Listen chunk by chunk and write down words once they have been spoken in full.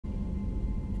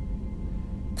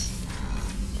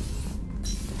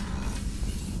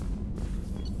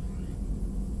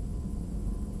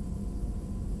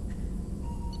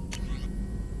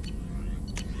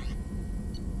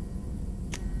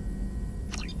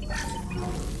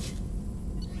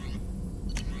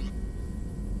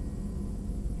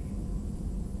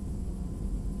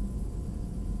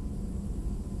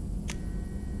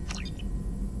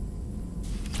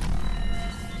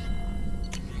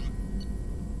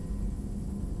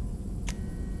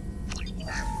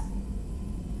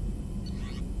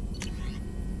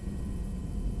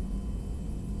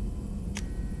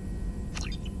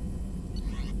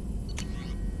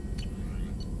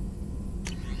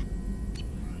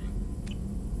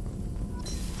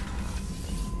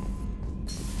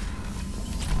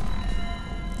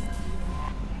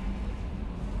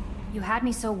You had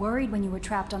me so worried when you were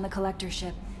trapped on the Collector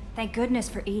ship. Thank goodness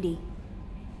for Edie.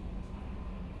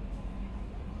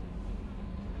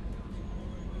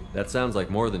 That sounds like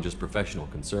more than just professional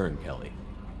concern, Kelly.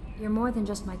 You're more than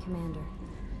just my commander.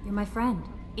 You're my friend.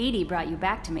 Edie brought you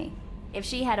back to me. If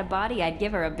she had a body, I'd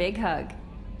give her a big hug.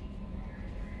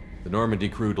 The Normandy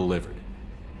crew delivered,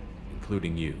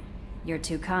 including you. You're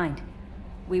too kind.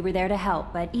 We were there to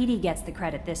help, but Edie gets the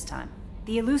credit this time.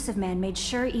 The Elusive Man made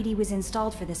sure Edie was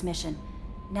installed for this mission.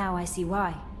 Now I see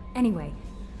why. Anyway,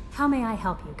 how may I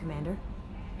help you, Commander?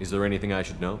 Is there anything I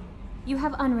should know? You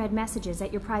have unread messages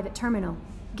at your private terminal.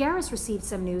 Garrus received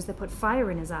some news that put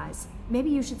fire in his eyes. Maybe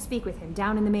you should speak with him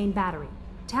down in the main battery.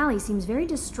 Tally seems very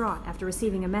distraught after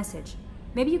receiving a message.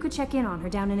 Maybe you could check in on her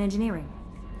down in engineering.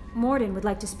 Morden would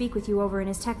like to speak with you over in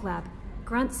his tech lab.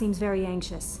 Grunt seems very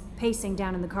anxious, pacing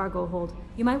down in the cargo hold.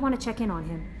 You might want to check in on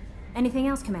him. Anything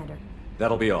else, Commander?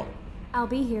 That'll be all. I'll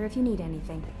be here if you need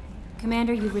anything.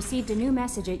 Commander, you've received a new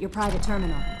message at your private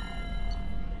terminal.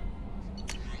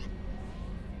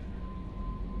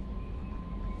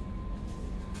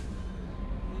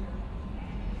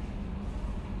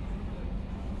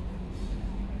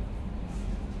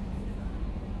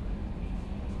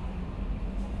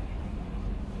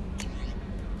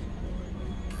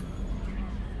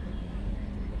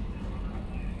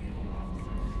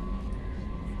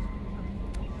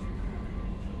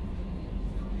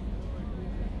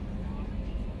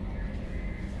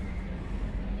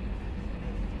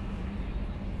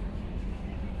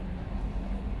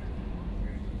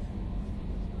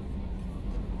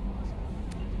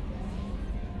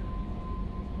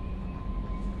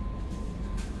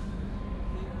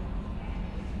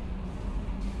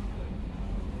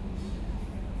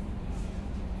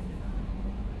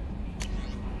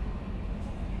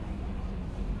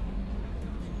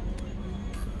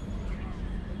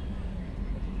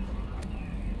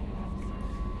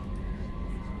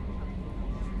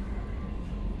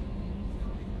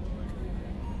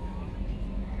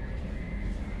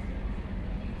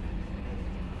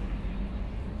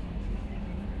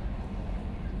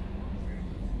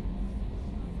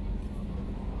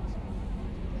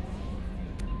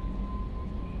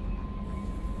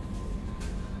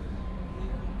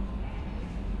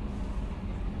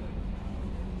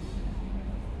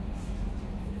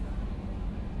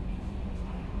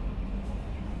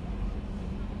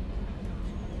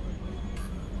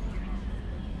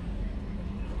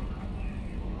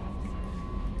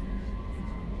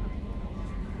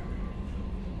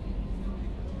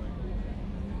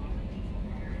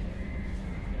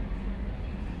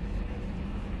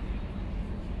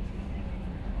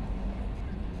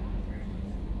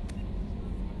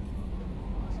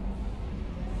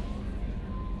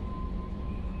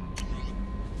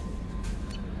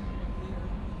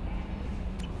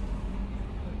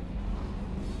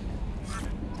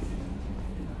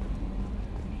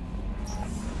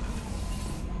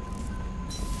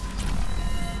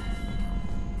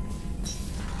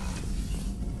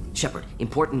 Shepard,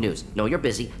 important news. Know you're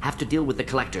busy. Have to deal with the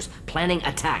Collectors. Planning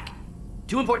attack.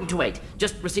 Too important to wait.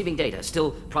 Just receiving data.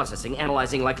 Still processing,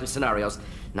 analyzing likely scenarios.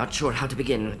 Not sure how to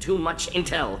begin. Too much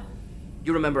intel.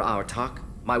 You remember our talk?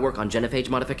 My work on genophage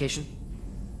modification?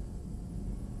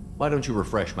 Why don't you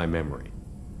refresh my memory?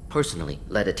 Personally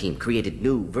led a team, created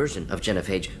new version of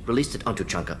genophage, released it onto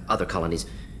Chunka, other colonies,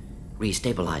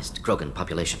 restabilized Krogan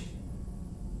population.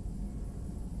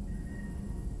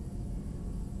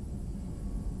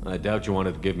 I doubt you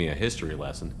wanted to give me a history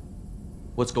lesson.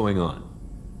 What's going on?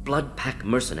 Blood Pack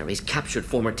mercenaries captured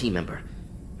former team member.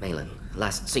 Malin,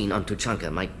 last seen on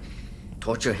Tuchanka, might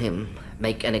torture him,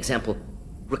 make an example.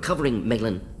 Recovering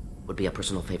Malin would be a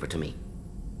personal favor to me.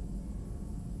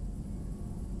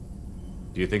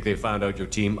 Do you think they found out your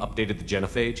team updated the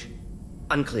genophage?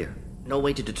 Unclear. No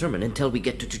way to determine until we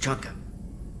get to Tuchanka.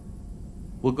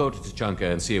 We'll go to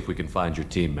Tuchanka and see if we can find your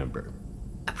team member.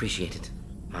 Appreciate it.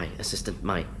 My assistant,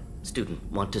 my student,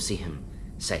 want to see him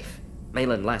safe.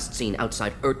 Malin last seen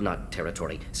outside Erdnot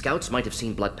territory. Scouts might have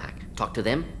seen Bloodpack. Talk to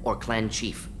them or clan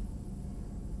chief.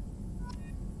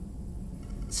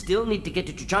 Still need to get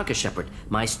to Tuchanka, Shepard.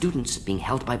 My student's being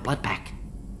held by Bloodpack.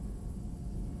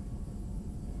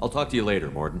 I'll talk to you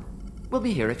later, Morden. We'll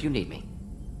be here if you need me.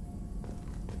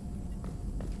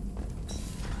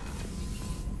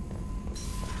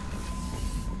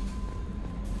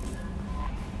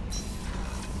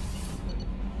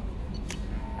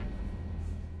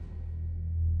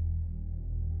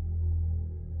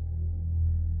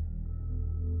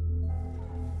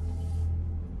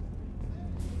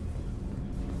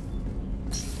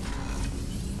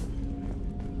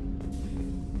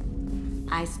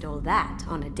 I stole that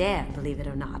on a dare, believe it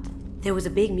or not. There was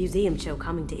a big museum show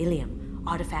coming to Illium.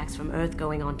 Artifacts from Earth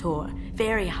going on tour.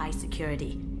 Very high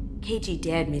security. KG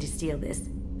dared me to steal this.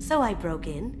 So I broke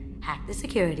in, hacked the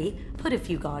security, put a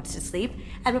few guards to sleep,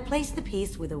 and replaced the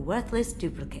piece with a worthless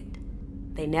duplicate.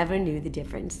 They never knew the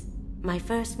difference. My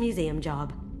first museum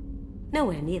job.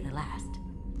 Nowhere near the last.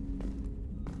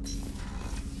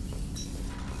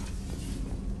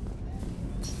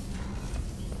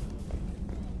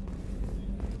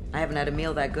 I haven't had a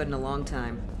meal that good in a long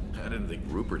time. I didn't think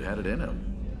Rupert had it in him.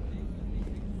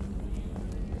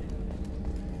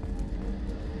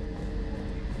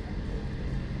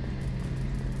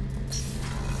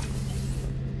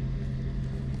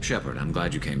 Shepard, I'm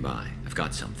glad you came by. I've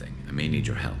got something. I may need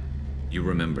your help. You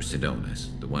remember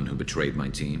Sidonis, the one who betrayed my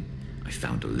team? I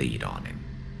found a lead on him.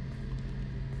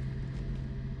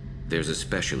 There's a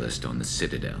specialist on the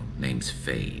Citadel, name's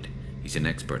Fade. He's an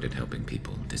expert at helping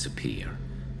people disappear.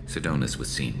 Sidonis was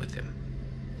seen with him.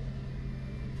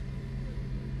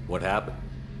 What happened?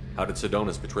 How did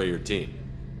Sidonis betray your team?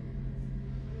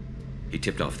 He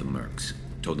tipped off the mercs,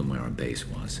 told them where our base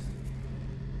was.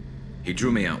 He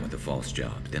drew me out with a false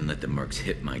job, then let the mercs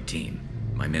hit my team.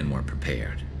 My men weren't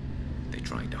prepared. They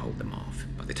tried to hold them off.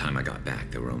 By the time I got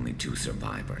back, there were only 2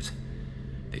 survivors.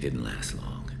 They didn't last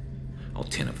long. All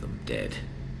 10 of them dead.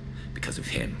 Because of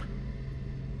him.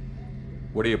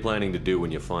 What are you planning to do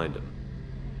when you find him?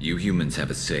 You humans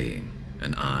have a saying,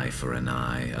 an eye for an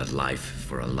eye, a life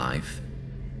for a life.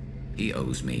 He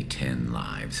owes me 10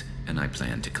 lives, and I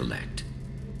plan to collect.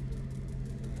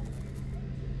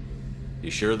 You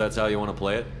sure that's how you want to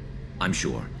play it? I'm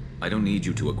sure. I don't need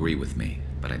you to agree with me,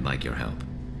 but I'd like your help.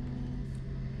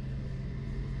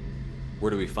 Where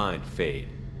do we find Fade?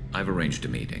 I've arranged a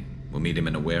meeting. We'll meet him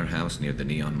in a warehouse near the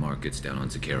Neon Markets down on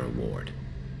Zakera Ward.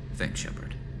 Thanks,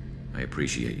 Shepard. I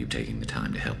appreciate you taking the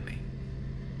time to help me.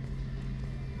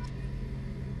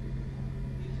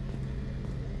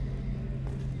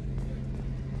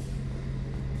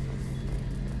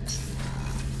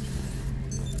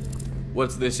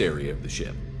 What's this area of the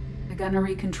ship? The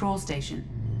gunnery control station.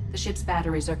 The ship's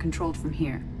batteries are controlled from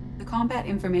here. The Combat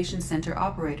Information Center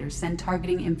operators send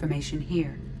targeting information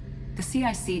here. The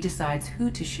CIC decides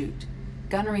who to shoot.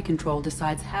 Gunnery control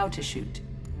decides how to shoot.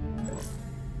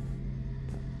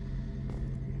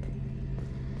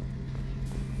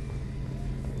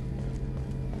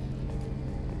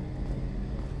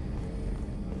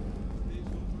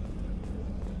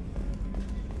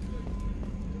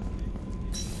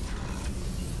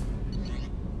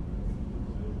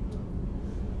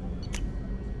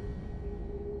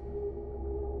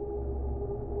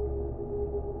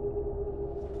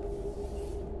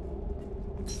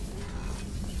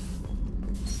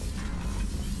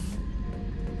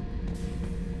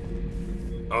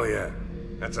 Oh yeah,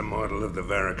 that's a model of the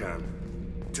Veracon.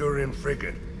 Turian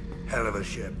frigate. Hell of a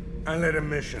ship. I led a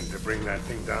mission to bring that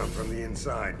thing down from the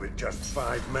inside with just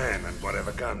 5 men and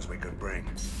whatever guns we could bring.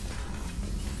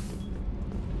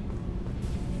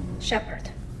 Shepard,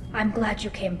 I'm glad you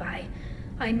came by.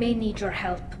 I may need your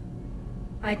help.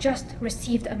 I just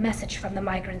received a message from the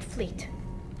migrant fleet.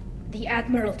 The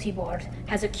Admiralty Board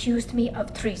has accused me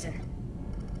of treason.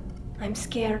 I'm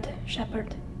scared,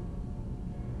 Shepard.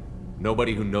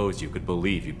 Nobody who knows you could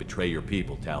believe you'd betray your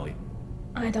people, Tali.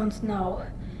 I don't know.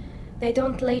 They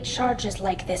don't lay charges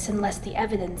like this unless the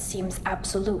evidence seems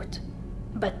absolute.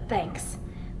 But thanks.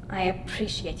 I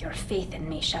appreciate your faith in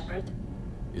me, Shepard.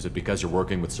 Is it because you're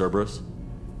working with Cerberus?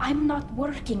 I'm not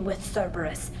working with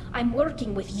Cerberus. I'm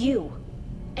working with you.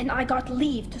 And I got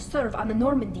leave to serve on the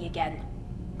Normandy again.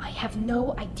 I have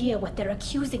no idea what they're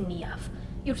accusing me of.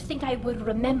 You'd think I would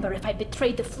remember if I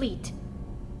betrayed the fleet.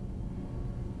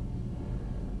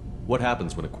 What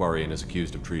happens when a Quarian is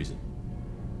accused of treason?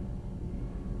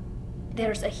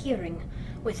 There's a hearing,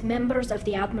 with members of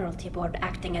the Admiralty Board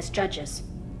acting as judges.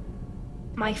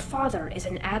 My father is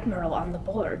an admiral on the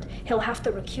board. He'll have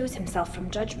to recuse himself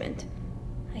from judgment.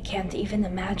 I can't even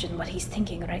imagine what he's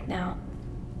thinking right now.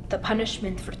 The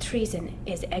punishment for treason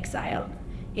is exile.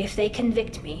 If they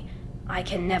convict me, I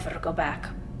can never go back.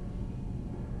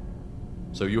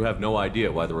 So you have no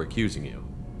idea why they're accusing you?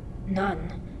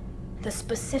 None. The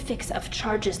specifics of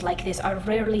charges like this are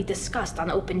rarely discussed on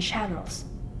open channels.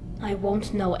 I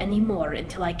won't know any more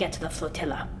until I get to the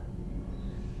flotilla.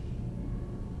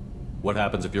 What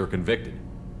happens if you're convicted?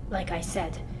 Like I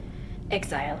said,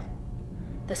 exile.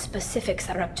 The specifics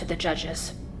are up to the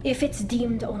judges. If it's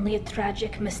deemed only a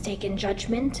tragic mistake in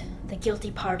judgment, the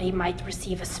guilty party might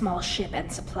receive a small ship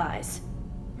and supplies.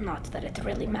 Not that it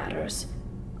really matters.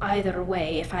 Either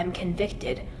way, if I'm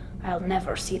convicted, I'll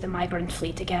never see the migrant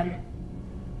fleet again.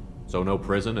 So no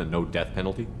prison and no death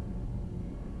penalty?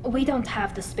 We don't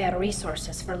have the spare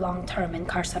resources for long-term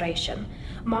incarceration.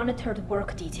 Monitored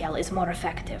work detail is more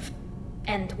effective.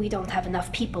 And we don't have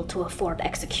enough people to afford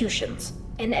executions.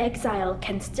 An exile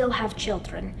can still have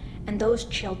children, and those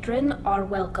children are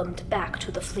welcomed back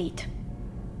to the fleet.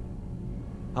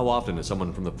 How often is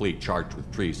someone from the fleet charged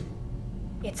with treason?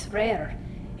 It's rare.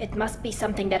 It must be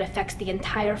something that affects the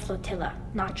entire flotilla,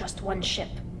 not just one ship.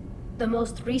 The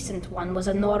most recent one was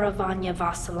Anora Vanya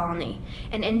Vassilani,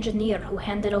 an engineer who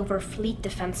handed over fleet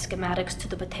defense schematics to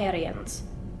the Batarians.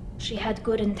 She had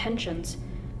good intentions.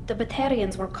 The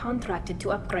Batarians were contracted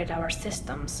to upgrade our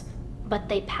systems, but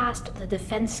they passed the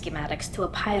defense schematics to a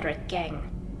pirate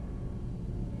gang.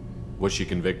 Was she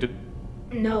convicted?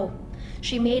 No.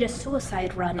 She made a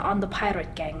suicide run on the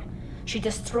pirate gang. She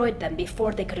destroyed them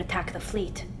before they could attack the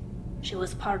fleet. She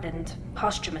was pardoned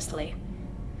posthumously.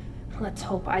 Let's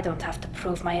hope I don't have to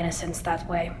prove my innocence that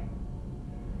way.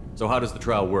 So how does the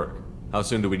trial work? How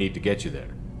soon do we need to get you there?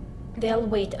 They'll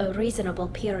wait a reasonable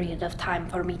period of time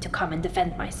for me to come and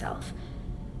defend myself.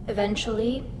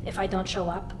 Eventually, if I don't show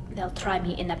up, they'll try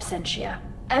me in absentia.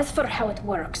 As for how it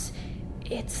works,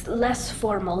 it's less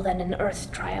formal than an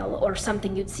Earth trial or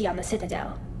something you'd see on the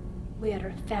Citadel.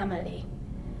 We're family.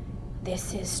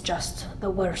 This is just the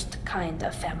worst kind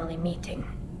of family meeting.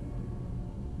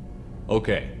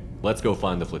 Okay, let's go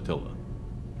find the flotilla.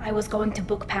 I was going to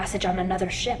book passage on another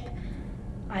ship.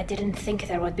 I didn't think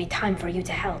there would be time for you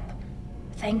to help.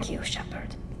 Thank you,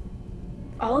 Shepard.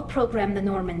 I'll program the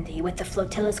Normandy with the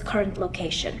flotilla's current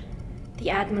location. The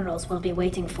admirals will be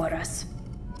waiting for us.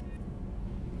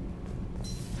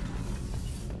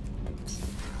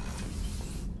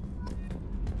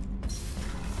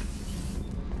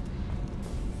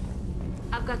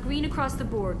 I've got green across the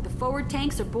board. The forward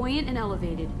tanks are buoyant and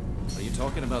elevated. Are you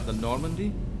talking about the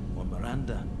Normandy or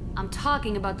Miranda? I'm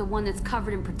talking about the one that's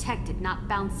covered and protected, not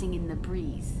bouncing in the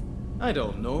breeze. I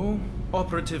don't know.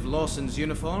 Operative Lawson's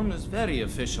uniform is very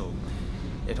official.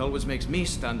 It always makes me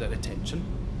stand at attention.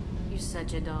 You're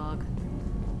such a dog.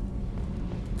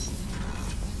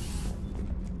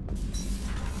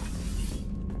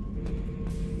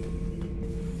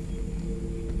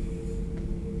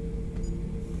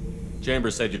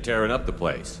 Chambers said you're tearing up the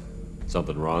place.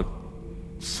 Something wrong?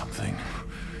 Something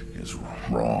is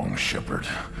wrong, Shepard.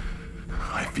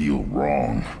 I feel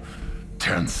wrong.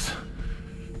 Tense.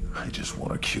 I just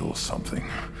want to kill something.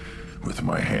 With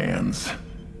my hands.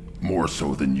 More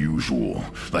so than usual.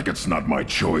 Like it's not my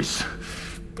choice.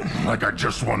 Like I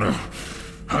just want to...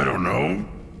 I don't know.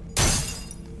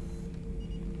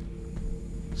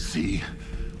 See?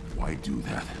 Why do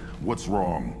that? What's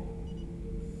wrong?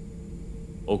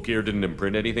 Okeer didn't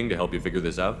imprint anything to help you figure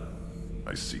this out?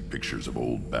 I see pictures of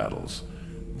old battles.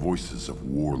 Voices of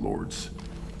warlords.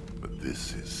 But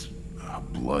this is a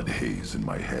blood haze in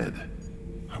my head.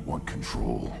 I want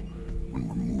control. When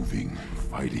we're moving,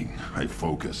 fighting, I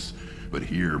focus. But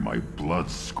here, my blood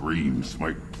screams,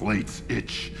 my plates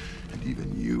itch, and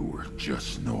even you are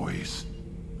just noise.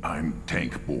 I'm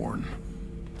tank-born.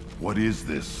 What is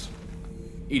this?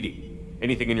 EDI,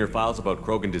 anything in your files about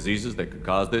Krogan diseases that could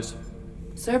cause this?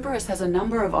 Cerberus has a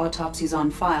number of autopsies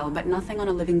on file, but nothing on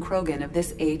a living Krogan of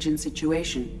this age and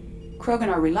situation. Krogan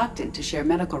are reluctant to share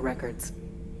medical records.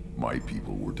 My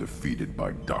people were defeated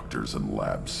by doctors and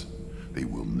labs. They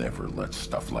will never let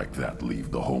stuff like that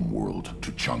leave the homeworld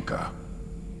to Chunka.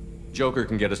 Joker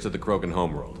can get us to the Krogan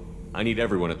homeworld. I need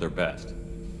everyone at their best.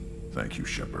 Thank you,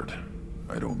 Shepard.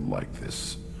 I don't like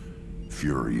this.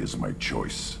 Fury is my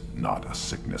choice, not a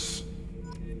sickness.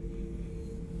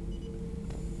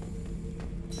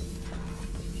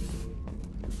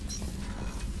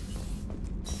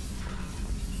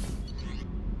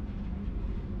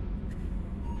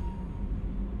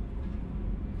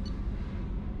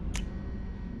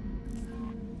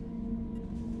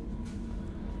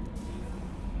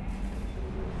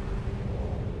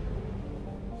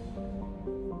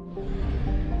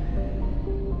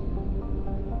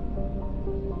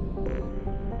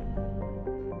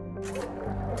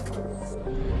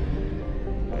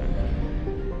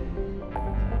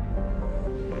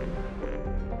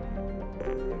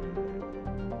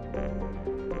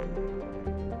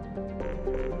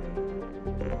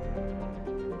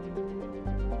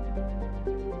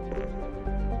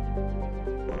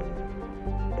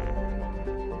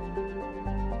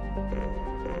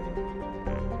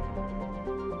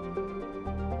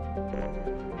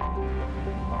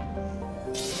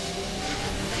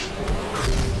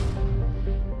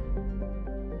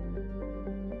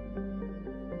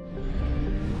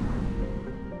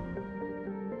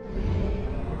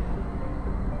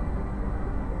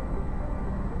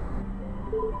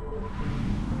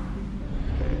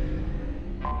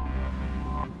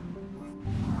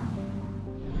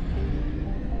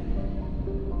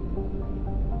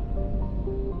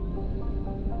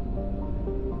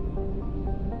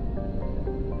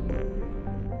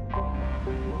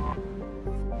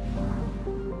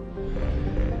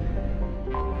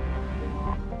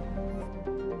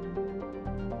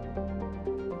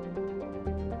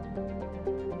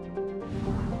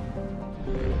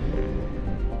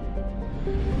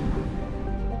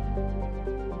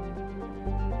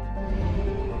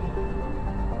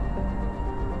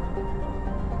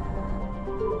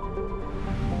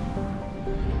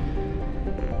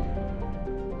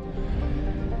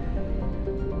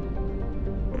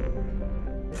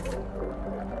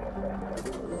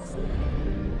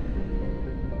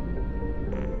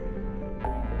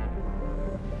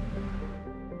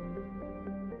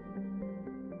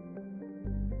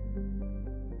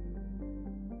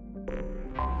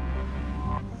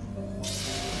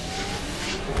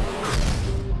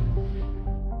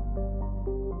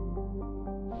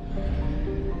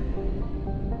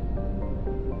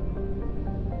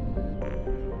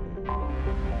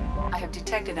 have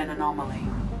detected an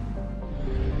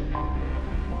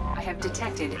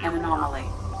anomaly.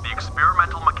 The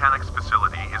experimental mechanics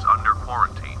facility is under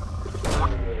quarantine.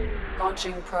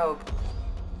 Launching probe.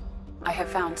 I have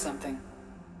found something.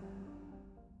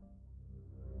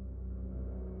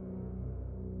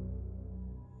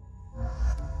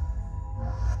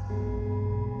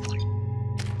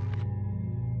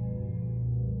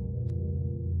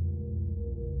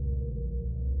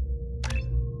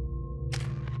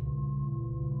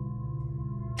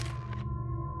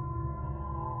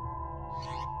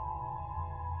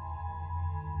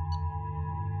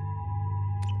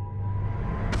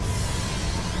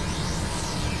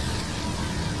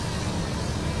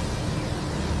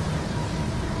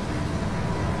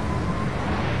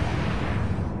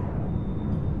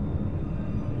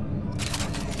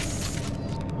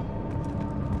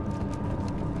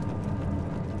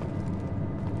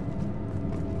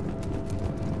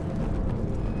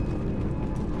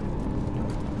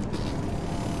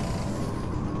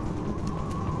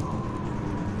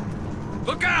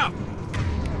 Look out!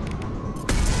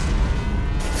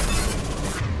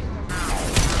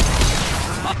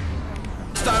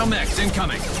 Style mechs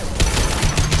incoming.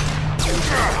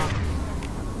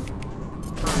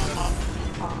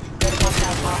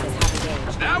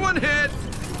 That one hit!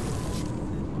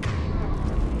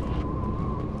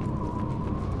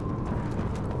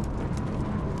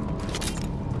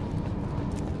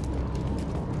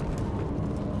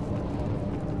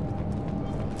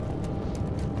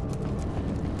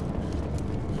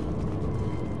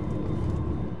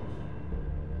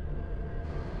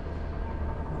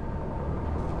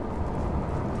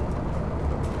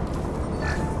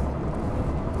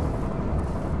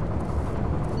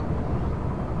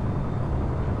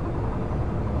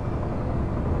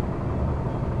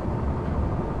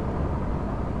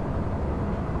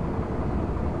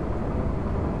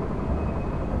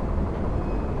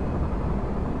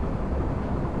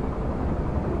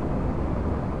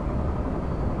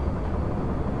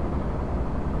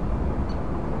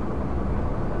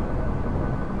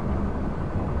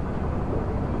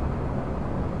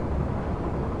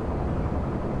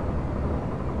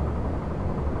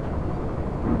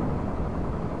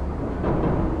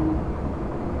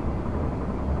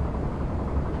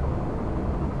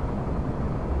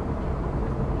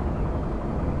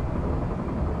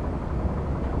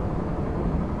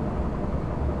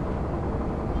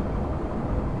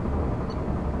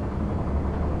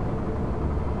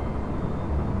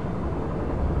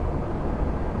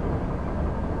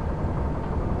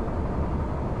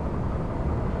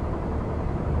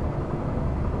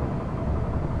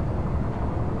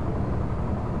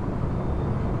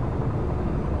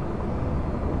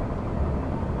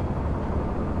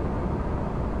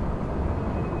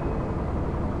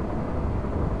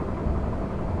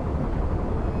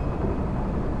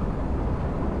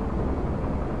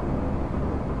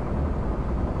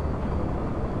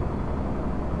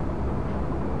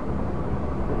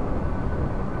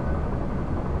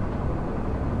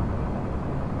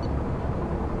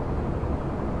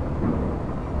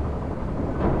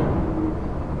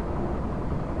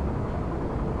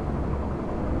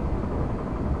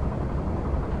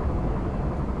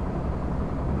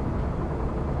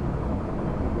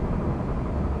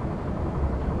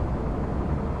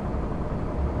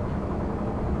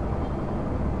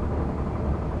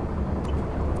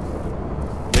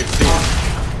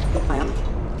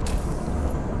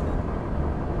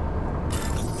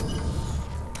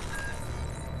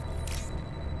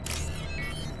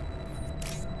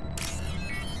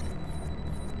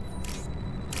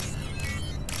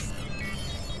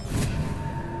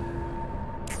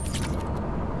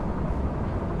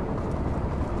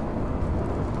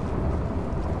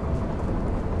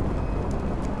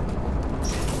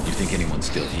 Think anyone's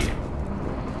still here?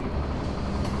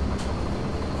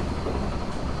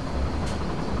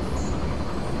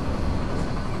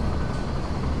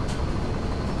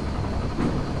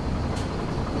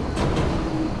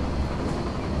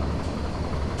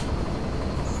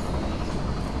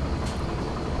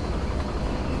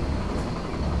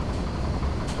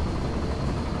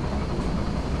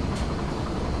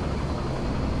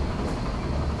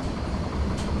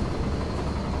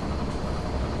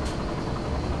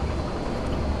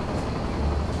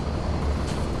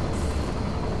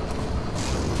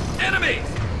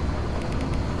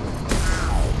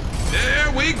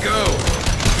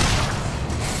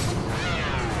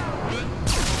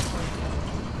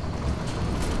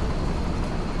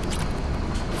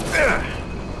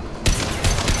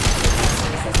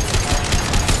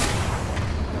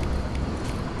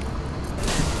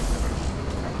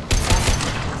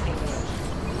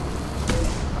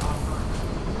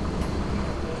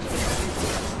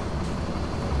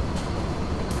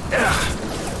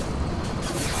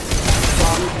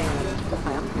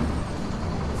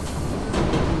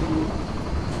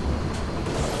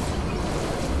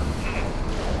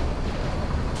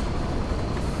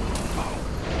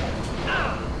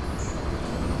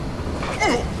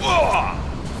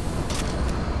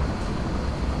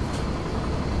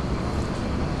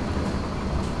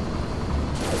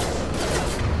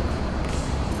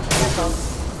 We've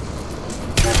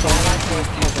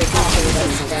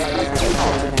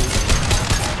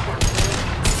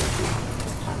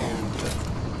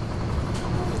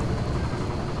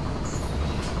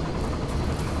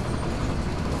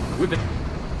been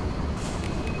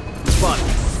spotted.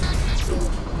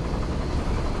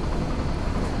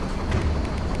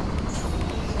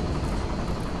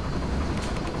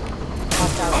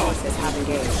 Hostile forces have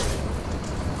engaged.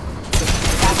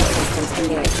 Battle systems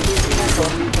engaged.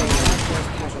 Force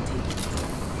casualty.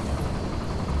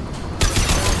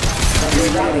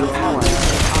 Rerouting power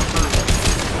offline.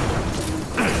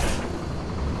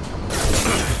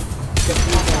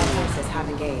 Hostile forces have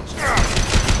engaged.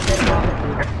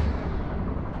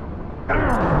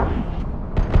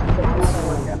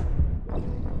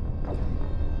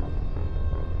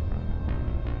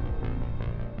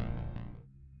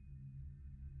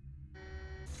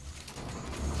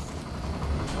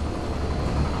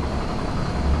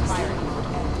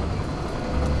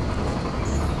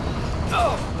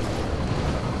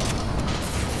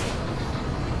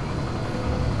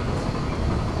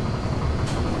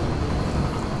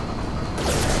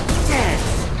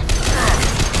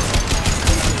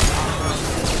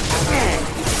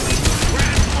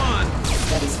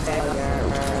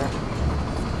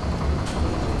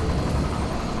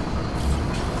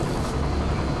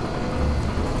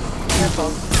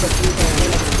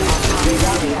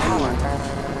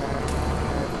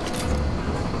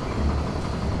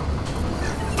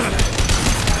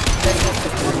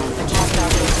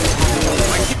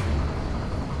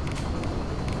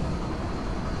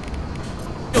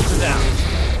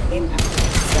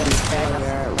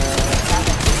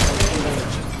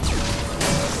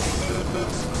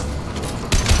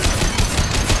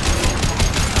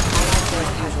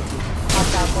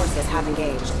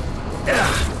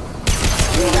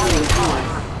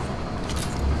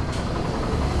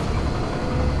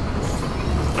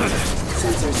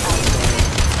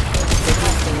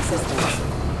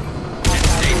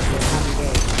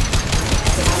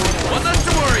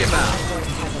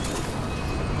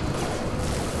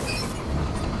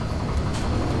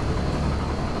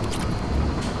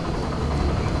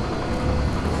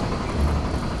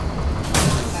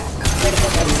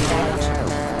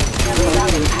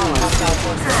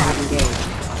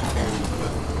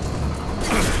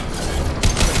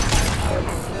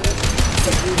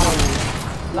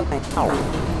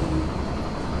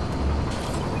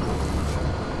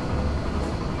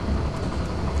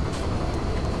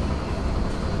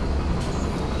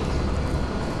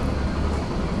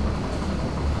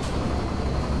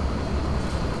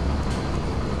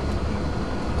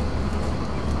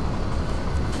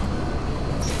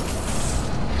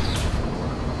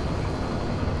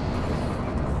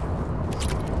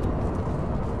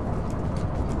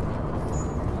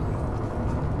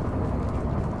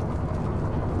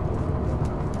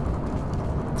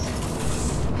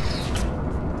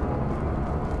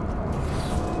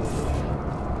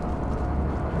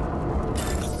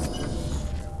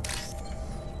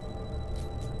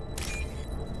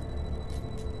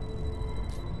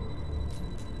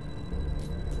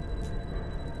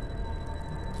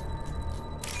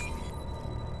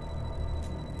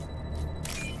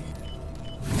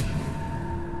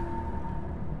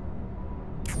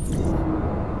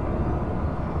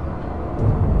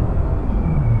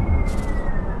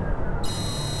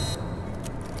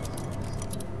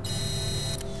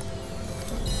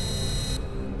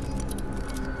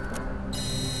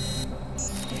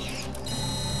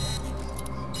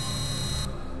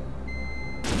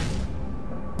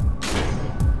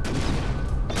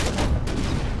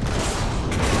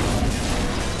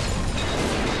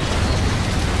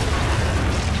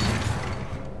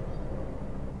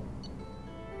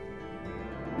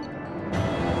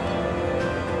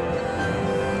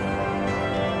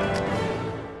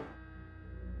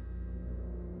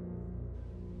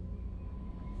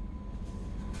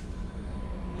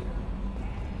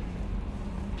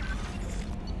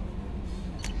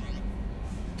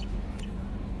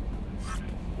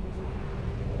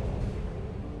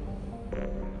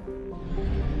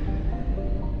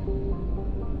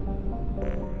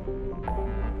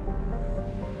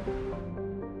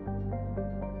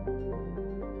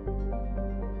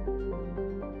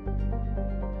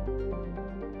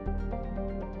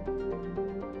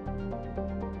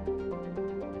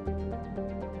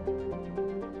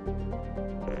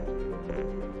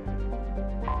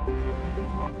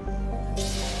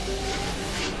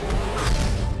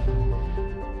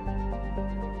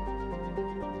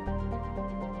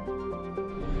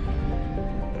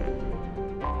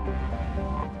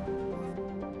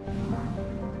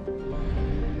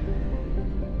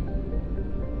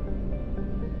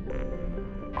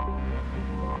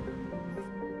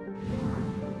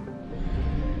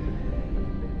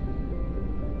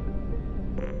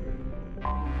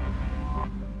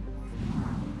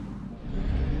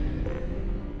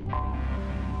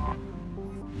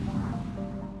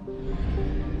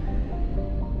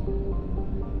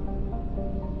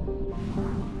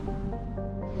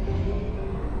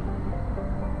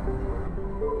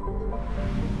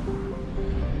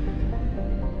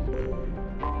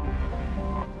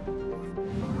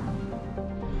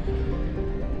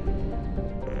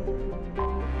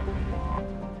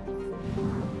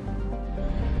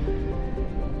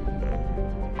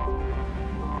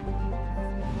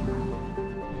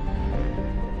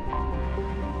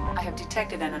 have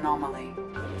detected an anomaly.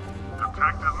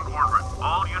 Detected in orbit.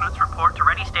 All units report to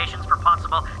ready stations for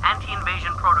possible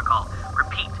anti-invasion protocol.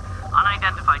 Repeat,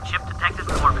 unidentified ship detected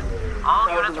in orbit. All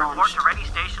Probe units report launched. to ready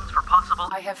stations for possible...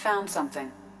 I have found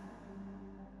something.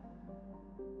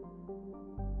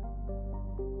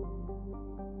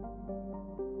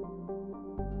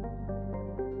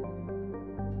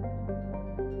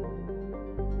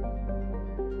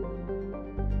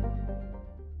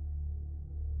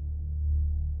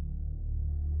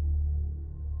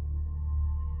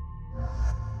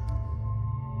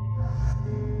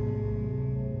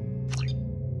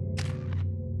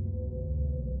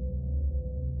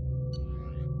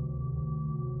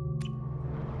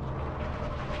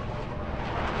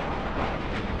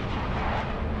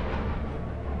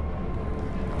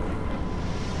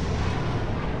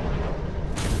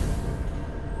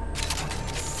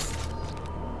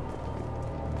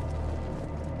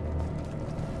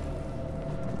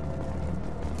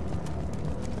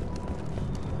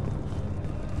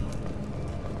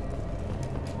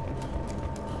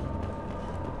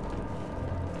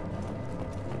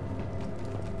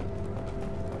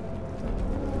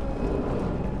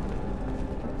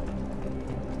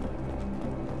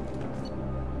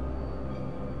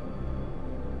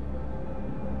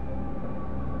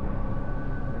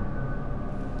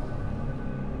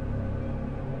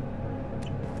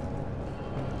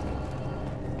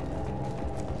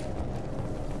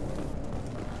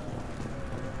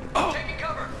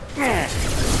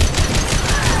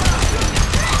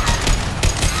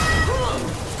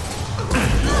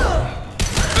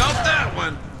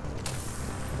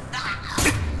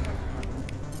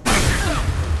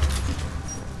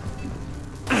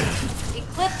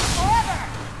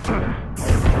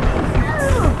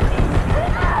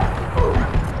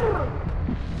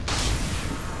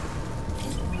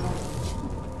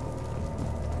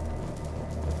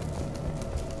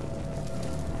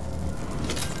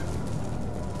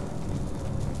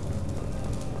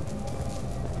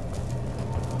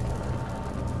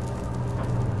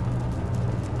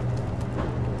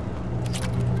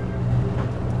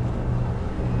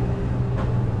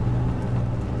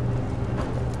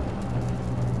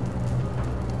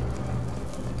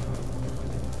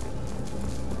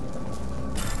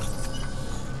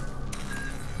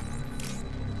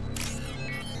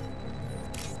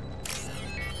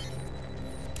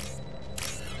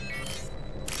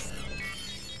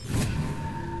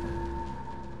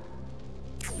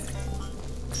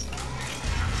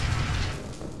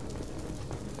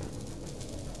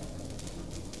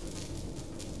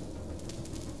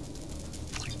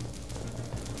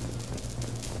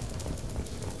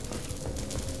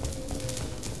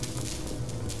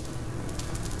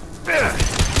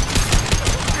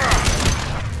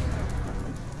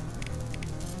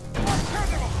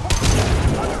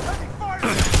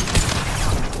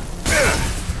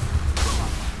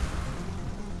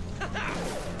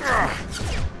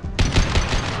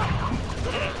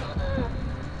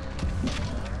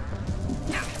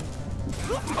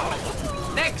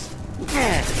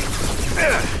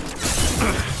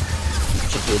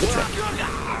 Should do the trick.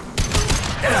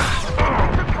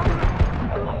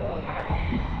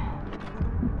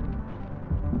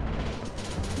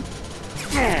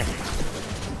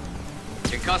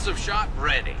 Concussive shot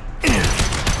ready.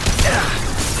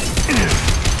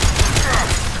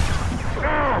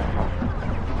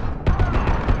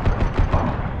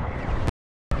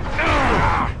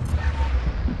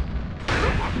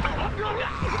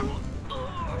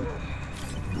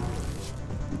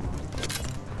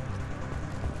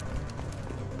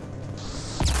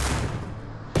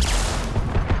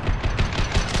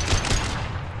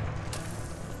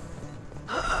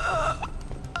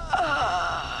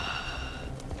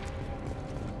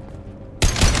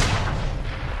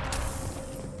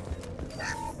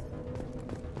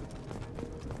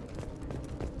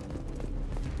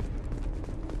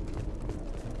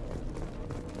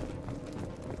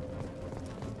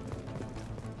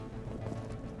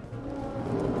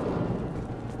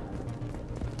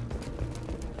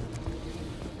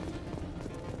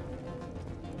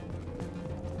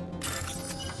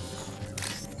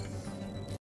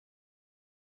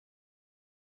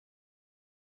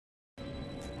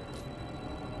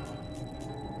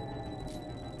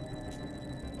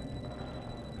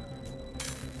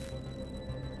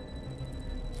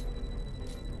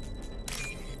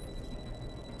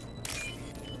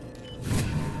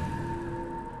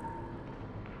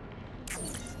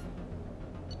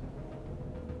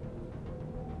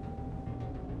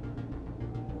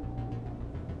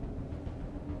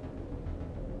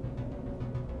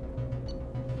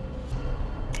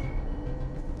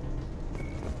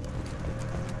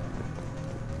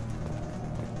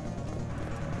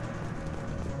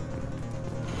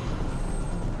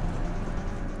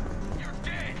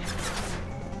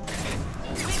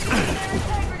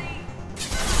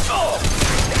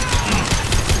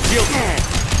 Shield.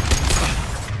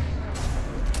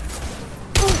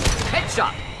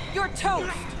 Headshot. You're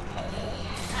toast!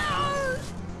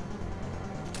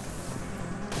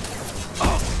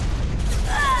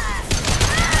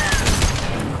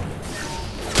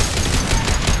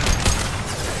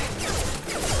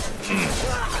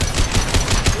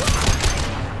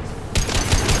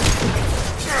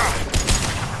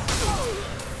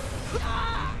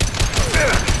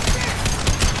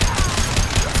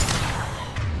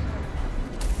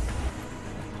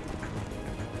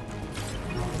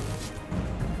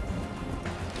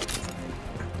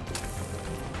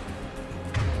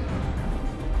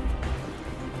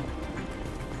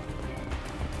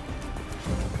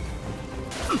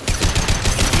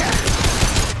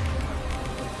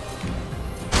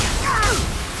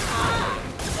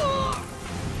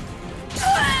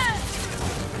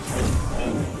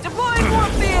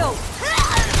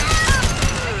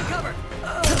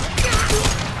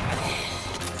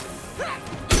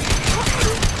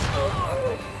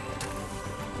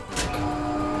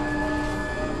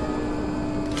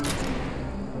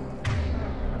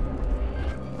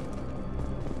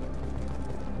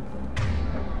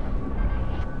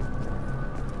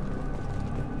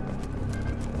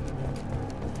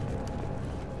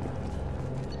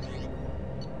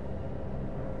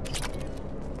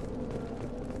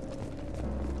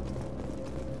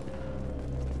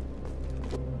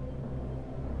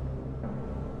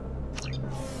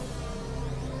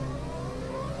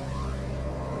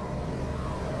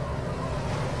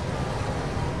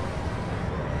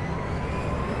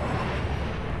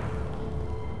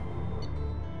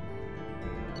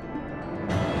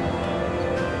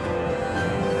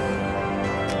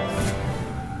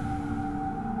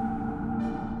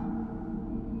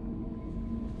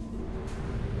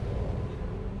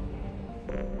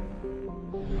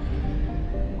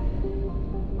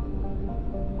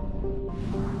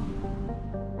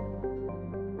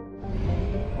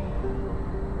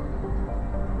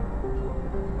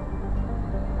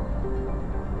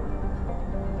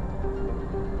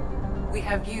 We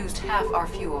have used half our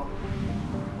fuel.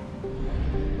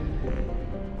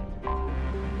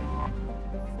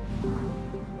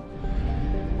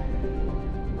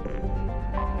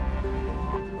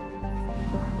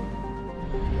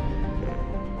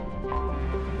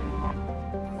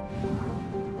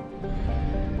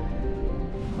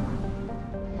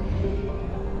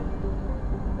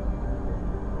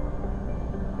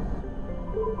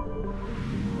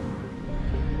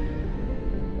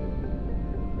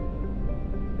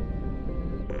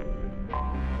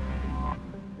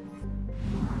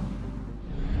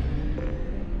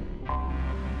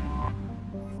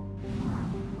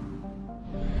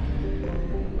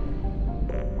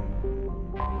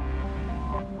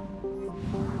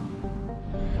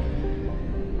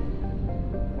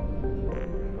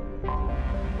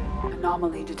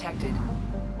 Anomaly detected.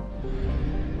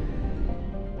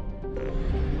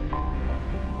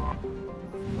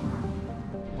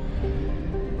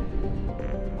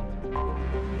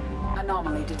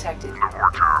 Anomaly detected. The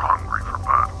Vortex are hungry for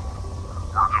battle.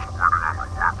 We're just waiting on the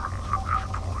weapons at this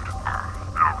point.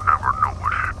 They'll never know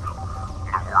what hit them.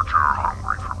 The Vortex are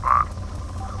hungry for battle.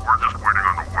 We're just waiting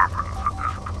on the weapons at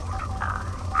this point.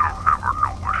 They'll never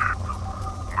know what hit them.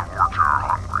 The Vortex are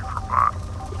hungry for battle.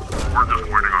 We're just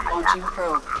waiting on the Launching weapons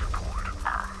probe. at this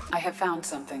point. I have found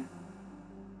something.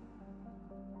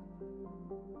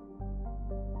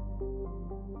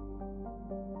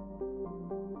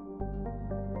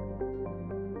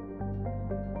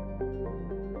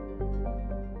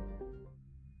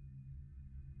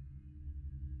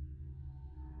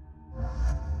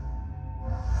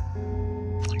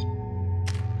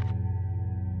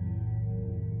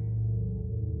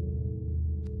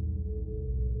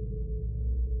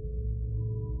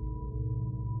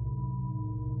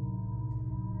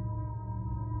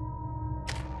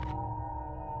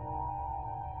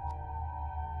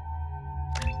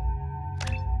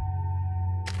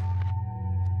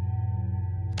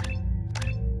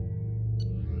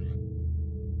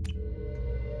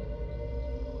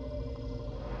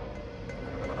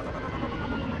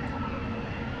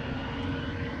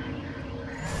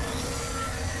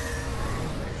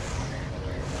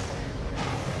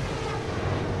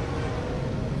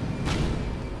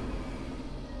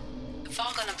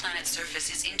 Fog on the planet's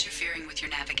surface is interfering with your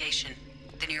navigation.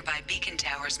 The nearby beacon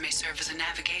towers may serve as a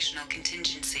navigational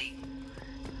contingency.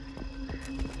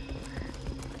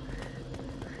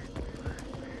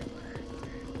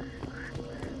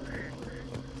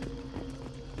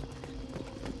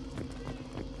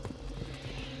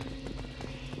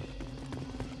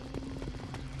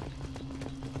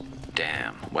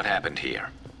 Damn, what happened here?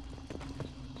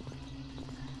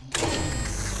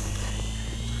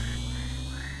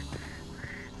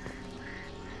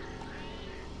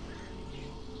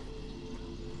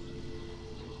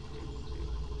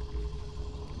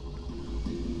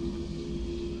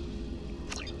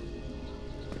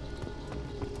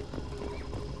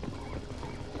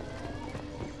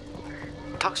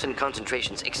 toxin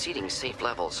concentrations exceeding safe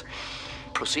levels.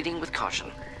 Proceeding with caution.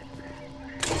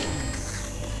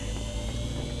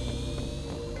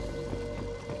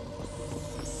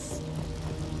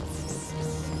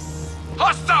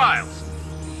 Hostiles!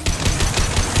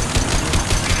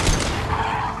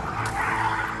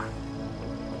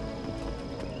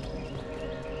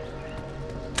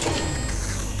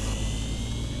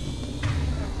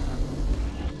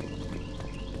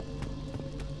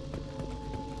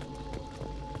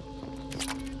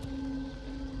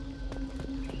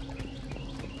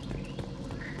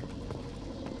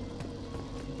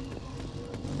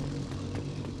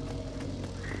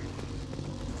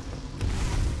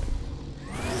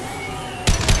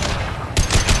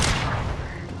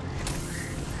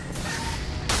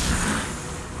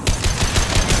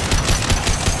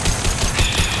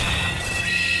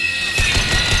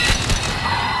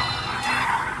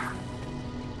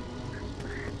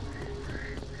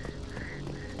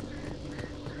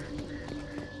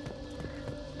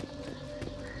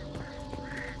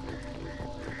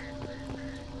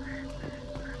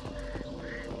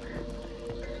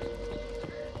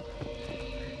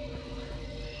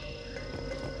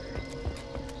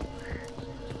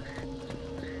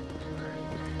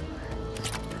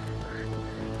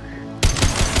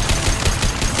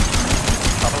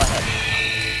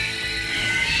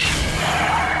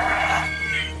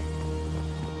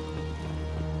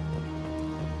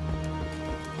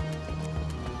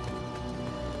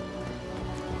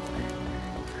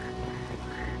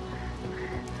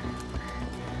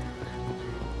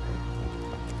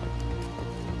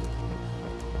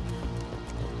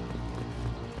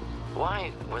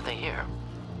 Why were they here?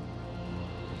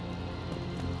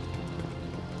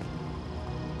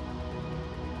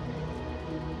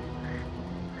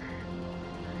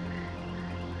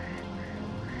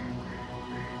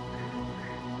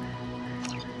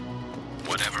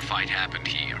 Whatever fight happened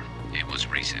here, it was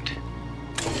recent.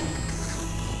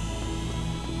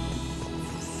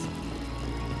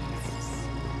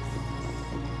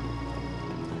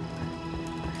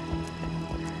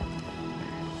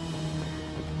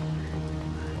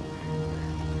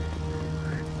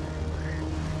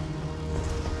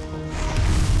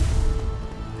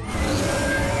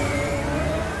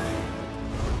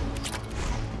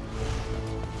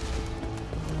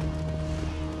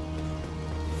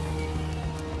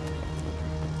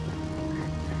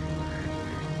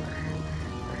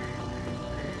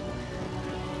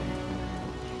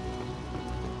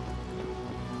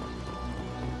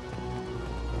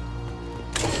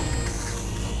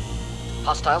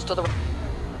 Hostiles to the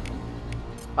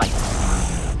right.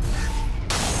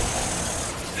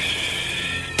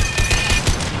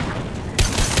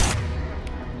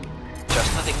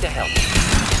 Just the thing to help.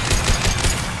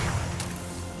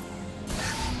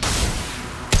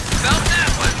 Felt that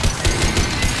one!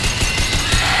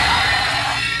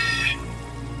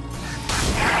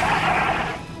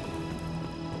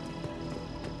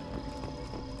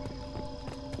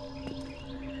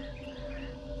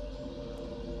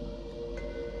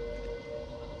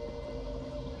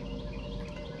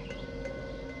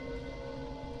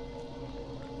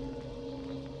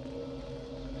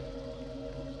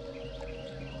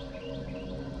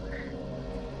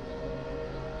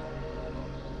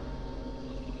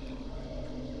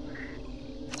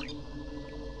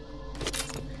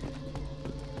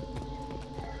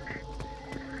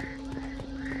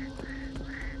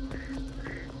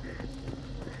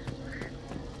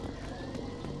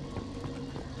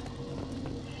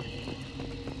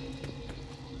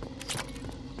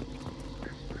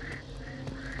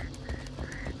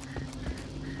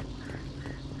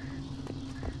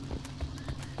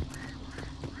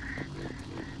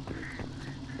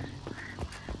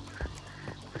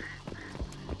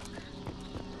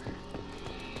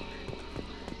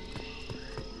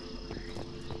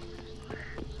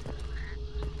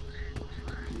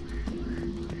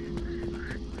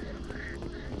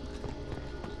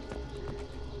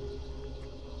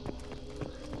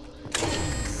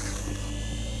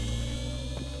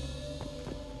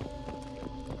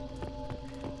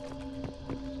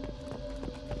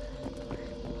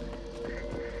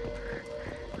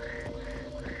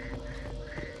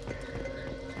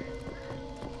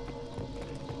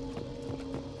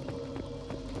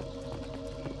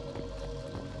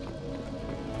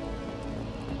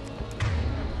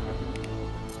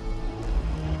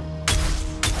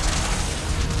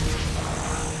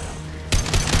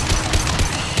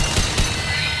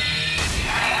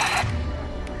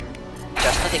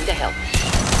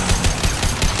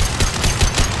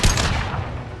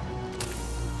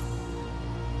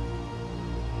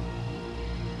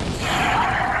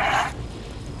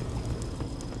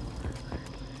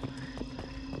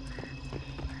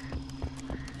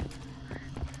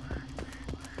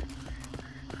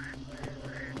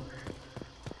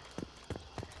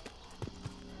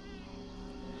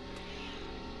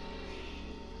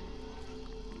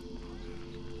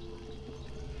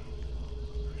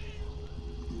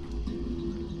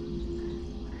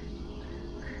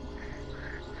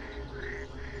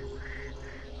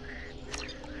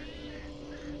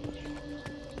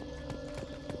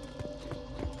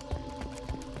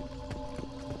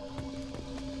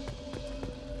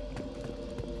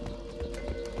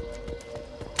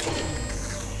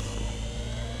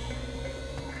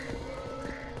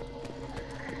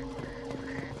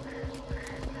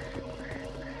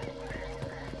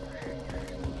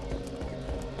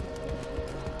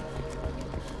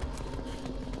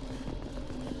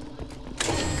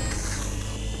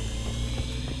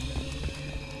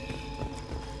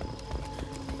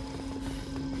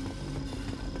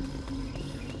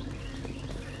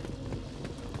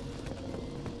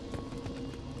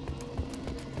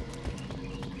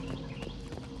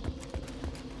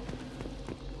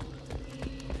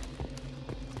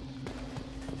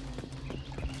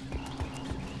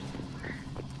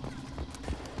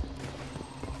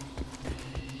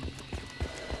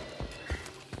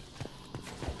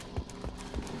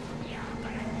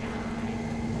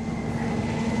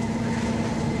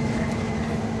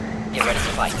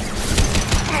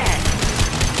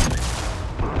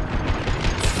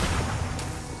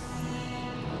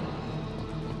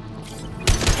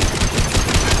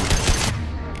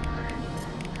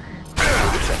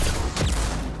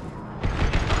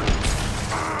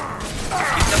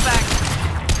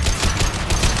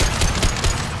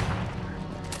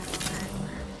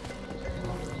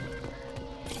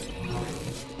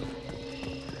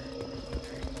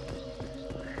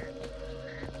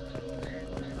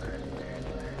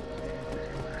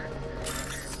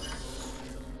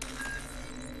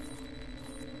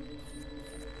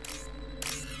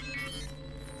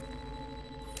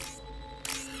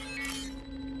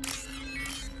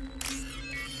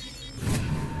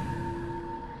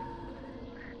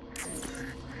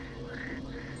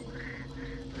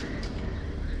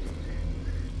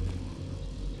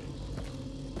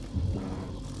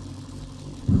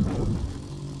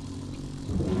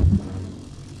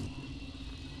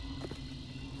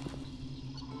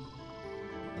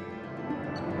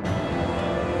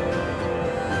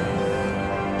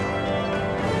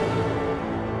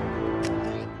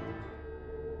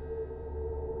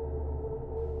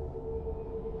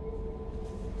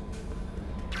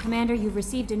 Commander, you've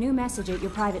received a new message at your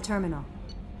private terminal.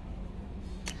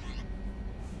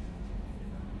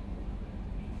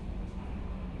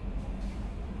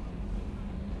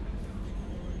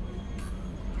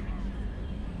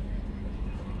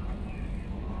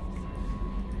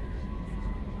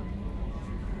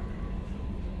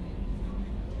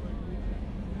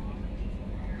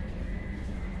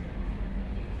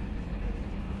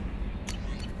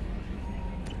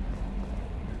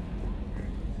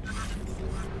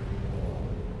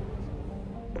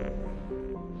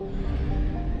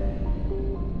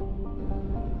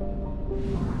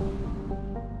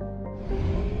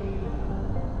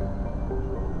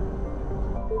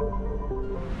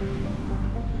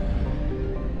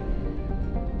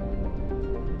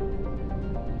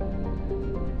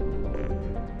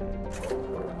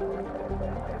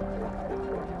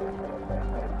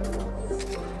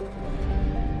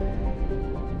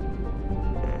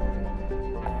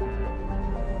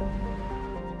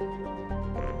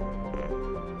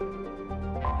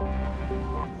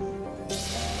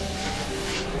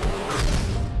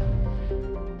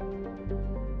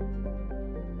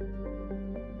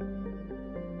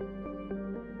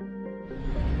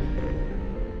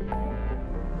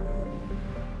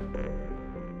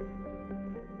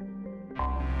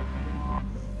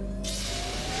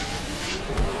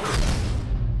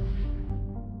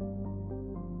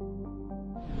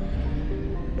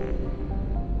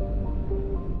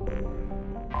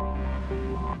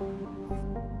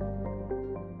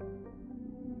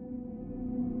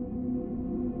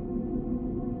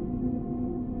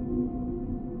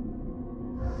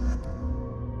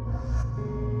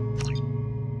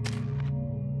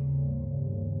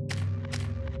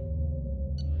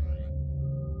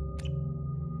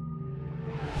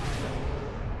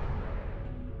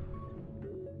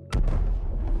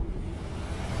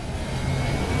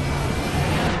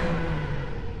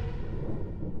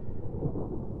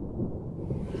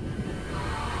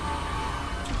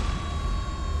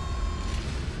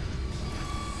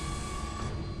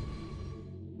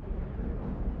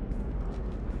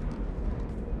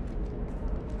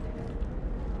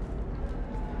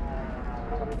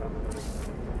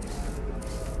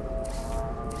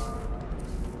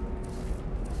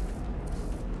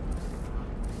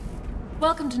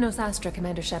 Welcome to Nosastra,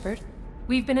 Commander Shepard.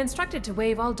 We've been instructed to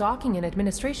waive all docking and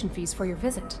administration fees for your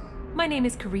visit. My name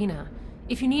is Karina.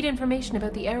 If you need information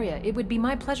about the area, it would be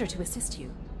my pleasure to assist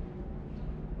you.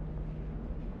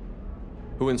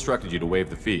 Who instructed you to waive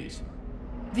the fees?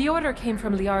 The order came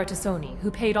from Liara Tassoni,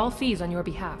 who paid all fees on your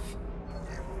behalf.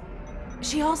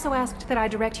 She also asked that I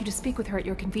direct you to speak with her at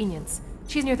your convenience.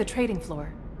 She's near the trading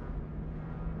floor.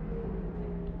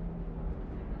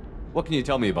 What can you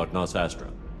tell me about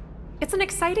Nosastra? It's an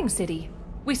exciting city.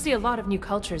 We see a lot of new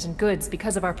cultures and goods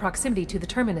because of our proximity to the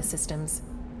Terminus systems.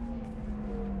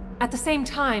 At the same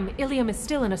time, Illium is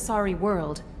still an Asari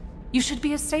world. You should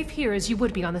be as safe here as you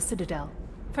would be on the Citadel.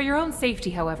 For your own safety,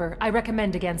 however, I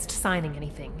recommend against signing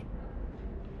anything.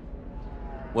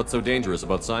 What's so dangerous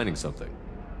about signing something?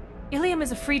 Illium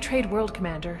is a free trade world,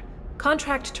 Commander.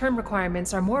 Contract term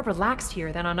requirements are more relaxed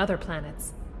here than on other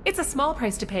planets. It's a small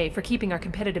price to pay for keeping our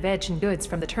competitive edge in goods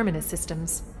from the Terminus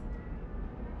systems.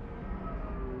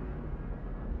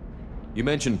 You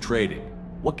mentioned trading.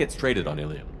 What gets traded on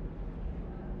Illium?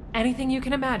 Anything you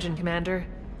can imagine, Commander.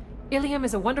 Illium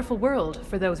is a wonderful world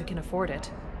for those who can afford it.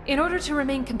 In order to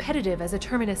remain competitive as a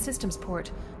Terminus systems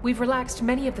port, we've relaxed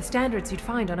many of the standards you'd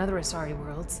find on other Asari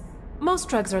worlds. Most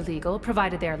drugs are legal,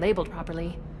 provided they are labeled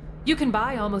properly. You can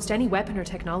buy almost any weapon or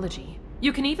technology.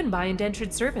 You can even buy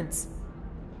indentured servants.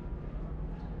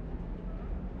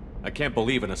 I can't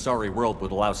believe an Asari world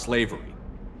would allow slavery.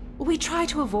 We try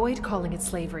to avoid calling it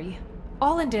slavery.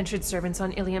 All indentured servants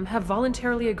on Illium have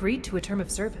voluntarily agreed to a term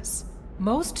of service.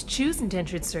 Most choose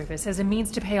indentured service as a means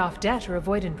to pay off debt or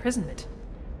avoid imprisonment.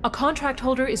 A contract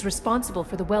holder is responsible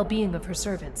for the well-being of her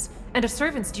servants, and a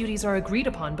servant's duties are agreed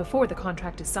upon before the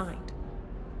contract is signed.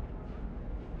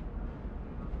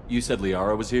 You said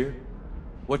Liara was here?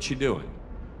 What's she doing?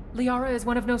 Liara is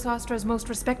one of Nosastra's most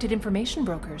respected information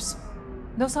brokers.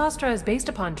 Nosastra is based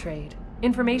upon trade.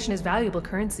 Information is valuable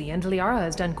currency, and Liara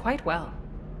has done quite well.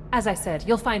 As I said,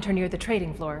 you'll find her near the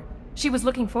trading floor. She was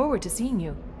looking forward to seeing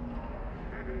you.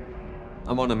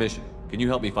 I'm on a mission. Can you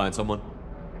help me find someone?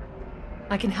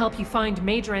 I can help you find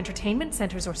major entertainment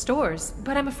centers or stores,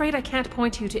 but I'm afraid I can't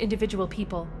point you to individual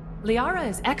people. Liara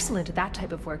is excellent at that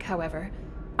type of work, however.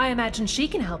 I imagine she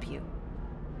can help you.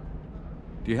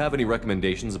 Do you have any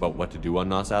recommendations about what to do on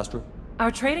Nosastra? Our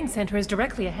trading center is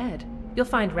directly ahead. You'll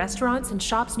find restaurants and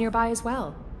shops nearby as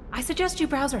well. I suggest you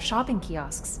browse our shopping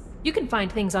kiosks. You can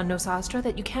find things on Nosastra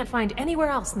that you can't find anywhere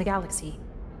else in the galaxy.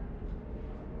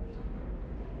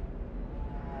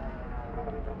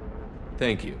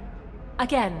 Thank you.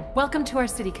 Again, welcome to our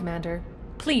city, Commander.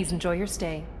 Please enjoy your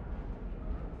stay.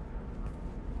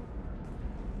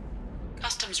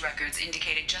 Customs records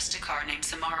indicated just a car named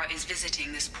Samara is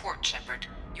visiting this port, Shepard.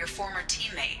 Your former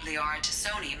teammate, Liara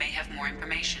Tassoni, may have more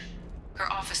information.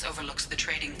 Her office overlooks the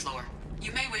trading floor.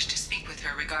 You may wish to speak with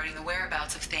her regarding the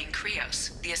whereabouts of Thane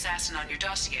Krios, the assassin on your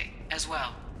dossier, as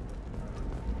well.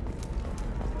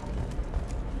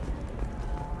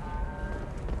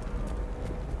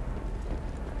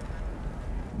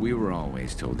 We were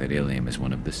always told that Illium is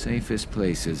one of the safest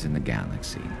places in the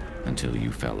galaxy, until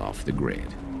you fell off the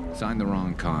grid. Signed the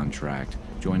wrong contract,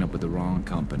 join up with the wrong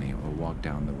company, or walk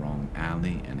down the wrong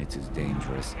alley, and it's as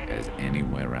dangerous as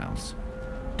anywhere else.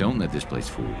 Don't let this place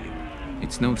fool you.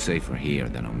 It's no safer here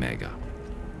than Omega.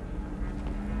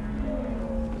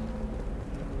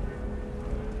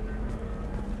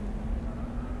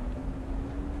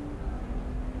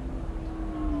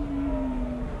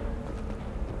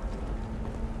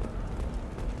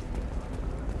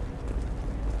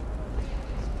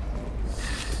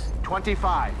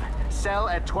 $25. Sell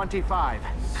at $25.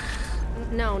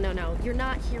 No. You're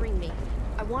not hearing me.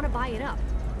 I want to buy it up.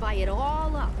 Buy it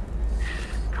all up.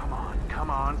 Come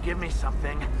on, give me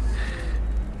something.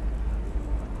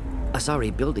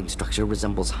 Asari building structure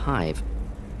resembles Hive.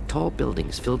 Tall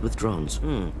buildings filled with drones.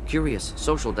 Curious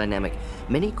social dynamic.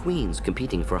 Many queens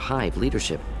competing for Hive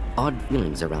leadership. Odd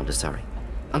feelings around Asari.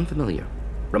 Unfamiliar.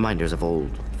 Reminders of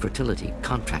old fertility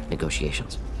contract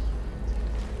negotiations.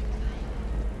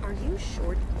 Are you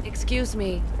sure? Excuse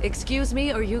me,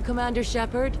 are you Commander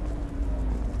Shepard?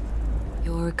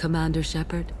 You're Commander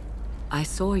Shepard? I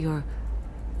saw your...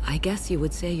 I guess you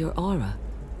would say your aura.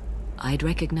 I'd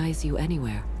recognize you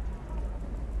anywhere.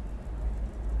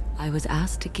 I was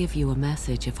asked to give you a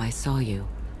message if I saw you.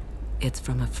 It's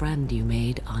from a friend you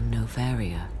made on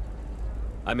Novaria.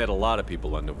 I met a lot of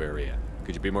people on Novaria.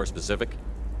 Could you be more specific?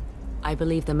 I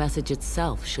believe the message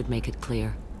itself should make it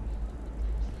clear.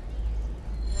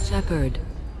 Shepard,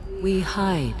 we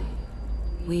hide.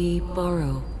 We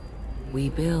borrow. We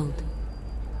build.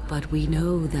 But we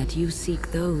know that you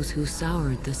seek those who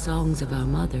soured the songs of our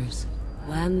mothers.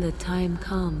 When the time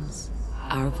comes,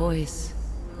 our voice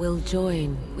will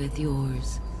join with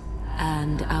yours,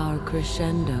 and our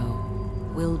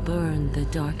crescendo will burn the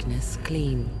darkness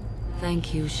clean.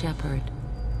 Thank you, Shepard.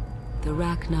 The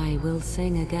Rachni will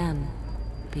sing again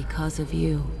because of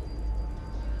you.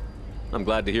 I'm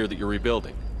glad to hear that you're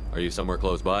rebuilding. Are you somewhere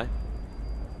close by?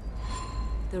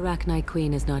 The Rachni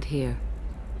Queen is not here.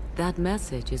 That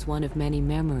message is one of many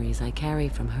memories I carry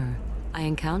from her. I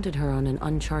encountered her on an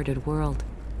uncharted world.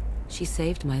 She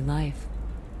saved my life.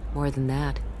 More than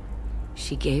that,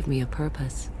 she gave me a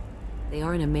purpose. They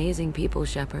are an amazing people,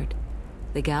 Shepard.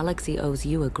 The galaxy owes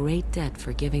you a great debt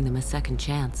for giving them a second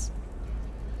chance.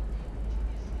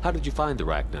 How did you find the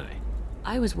Rachni?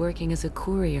 I was working as a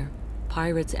courier.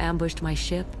 Pirates ambushed my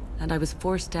ship, and I was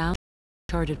forced down to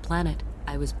an uncharted planet.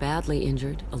 I was badly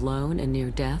injured, alone and near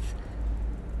death.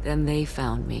 Then they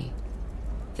found me.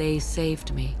 They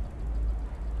saved me.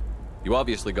 You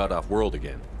obviously got off world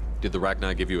again. Did the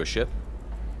Rachni give you a ship?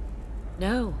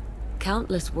 No.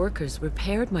 Countless workers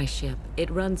repaired my ship.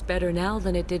 It runs better now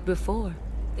than it did before.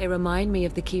 They remind me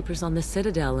of the Keepers on the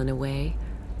Citadel in a way.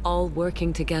 All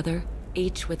working together,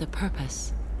 each with a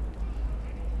purpose.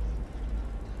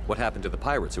 What happened to the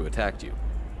pirates who attacked you?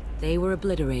 They were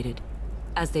obliterated,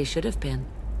 as they should have been.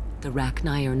 The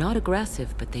Rachni are not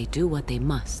aggressive, but they do what they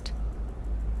must.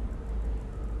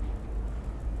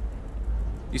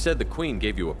 You said the Queen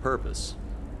gave you a purpose.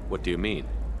 What do you mean?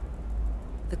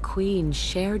 The Queen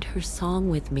shared her song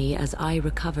with me as I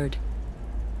recovered.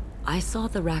 I saw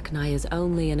the Rachni as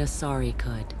only an Asari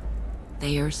could.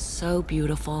 They are so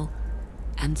beautiful,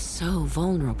 and so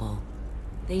vulnerable.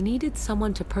 They needed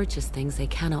someone to purchase things they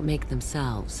cannot make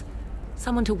themselves.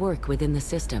 Someone to work within the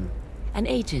system. An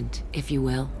agent, if you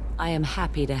will. I am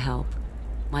happy to help.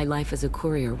 My life as a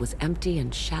courier was empty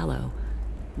and shallow.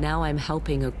 Now I'm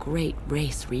helping a great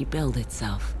race rebuild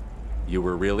itself. You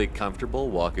were really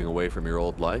comfortable walking away from your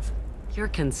old life? You're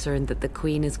concerned that the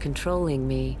Queen is controlling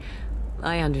me.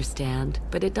 I understand,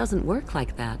 but it doesn't work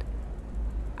like that.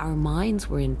 Our minds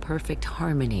were in perfect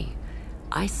harmony.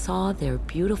 I saw their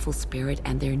beautiful spirit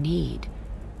and their need.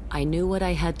 I knew what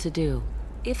I had to do.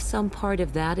 If some part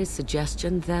of that is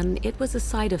suggestion, then it was a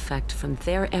side effect from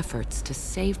their efforts to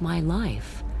save my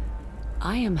life.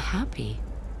 I am happy.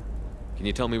 Can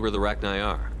you tell me where the Rachni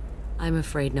are? I'm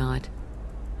afraid not.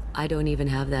 I don't even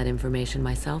have that information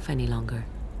myself any longer.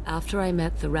 After I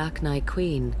met the Rachni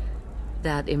Queen,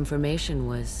 that information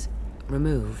was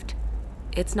removed.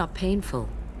 It's not painful,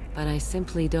 but I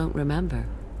simply don't remember.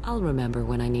 I'll remember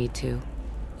when I need to.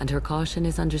 and her caution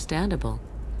is understandable.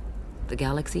 The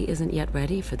galaxy isn't yet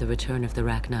ready for the return of the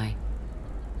Rachni.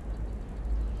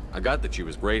 I got that she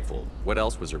was grateful. What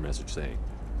else was her message saying?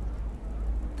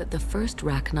 That the first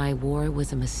Rachni war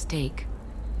was a mistake.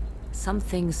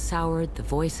 Something soured the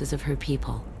voices of her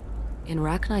people. In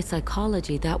Rachni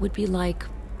psychology, that would be like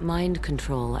mind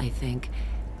control, I think.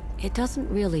 It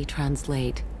doesn't really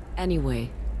translate.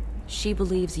 Anyway, she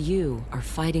believes you are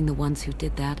fighting the ones who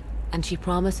did that, and she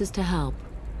promises to help.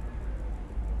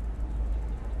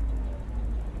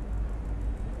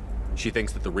 She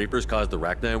thinks that the Reapers caused the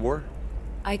Rachni War?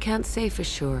 I can't say for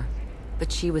sure,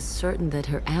 but she was certain that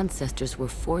her ancestors were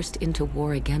forced into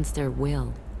war against their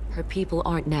will. Her people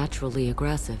aren't naturally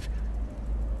aggressive.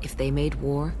 If they made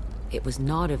war, it was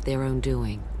not of their own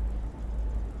doing.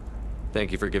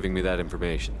 Thank you for giving me that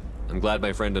information. I'm glad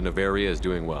my friend in Noveria is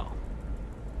doing well.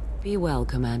 Be well,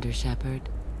 Commander Shepard.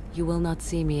 You will not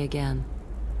see me again.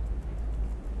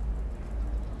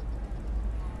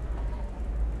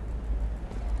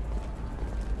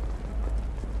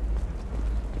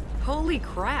 Holy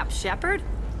crap, Shepard?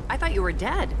 I thought you were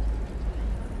dead.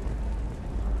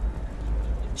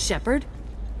 Shepard?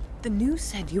 The news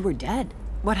said you were dead.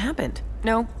 What happened?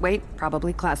 No, wait,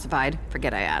 probably classified.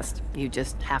 Forget I asked. You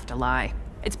just have to lie.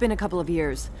 It's been a couple of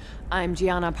years. I'm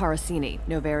Gianna Parasini,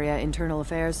 Noveria Internal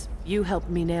Affairs. You helped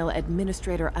me nail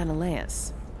Administrator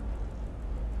Analeas.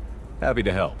 Happy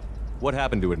to help. What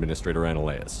happened to Administrator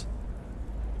Analeas?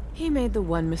 He made the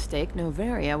one mistake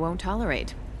Noveria won't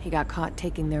tolerate. He got caught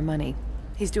taking their money.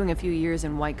 He's doing a few years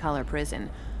in white-collar prison.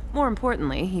 More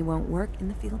importantly, he won't work in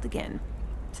the field again.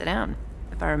 Sit down.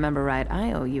 If I remember right,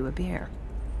 I owe you a beer.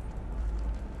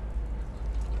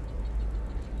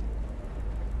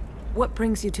 What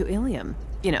brings you to Illium?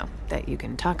 You know, that you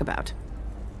can talk about.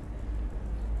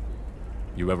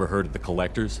 You ever heard of the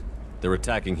Collectors? They're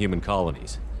attacking human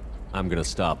colonies. I'm gonna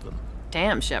stop them.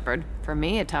 Damn, Shepard. For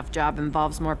me, a tough job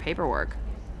involves more paperwork.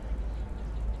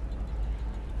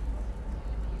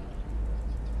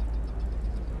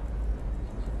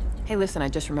 Hey, listen, I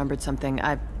just remembered something.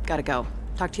 I've gotta go.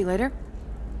 Talk to you later?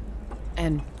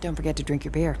 And don't forget to drink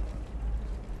your beer.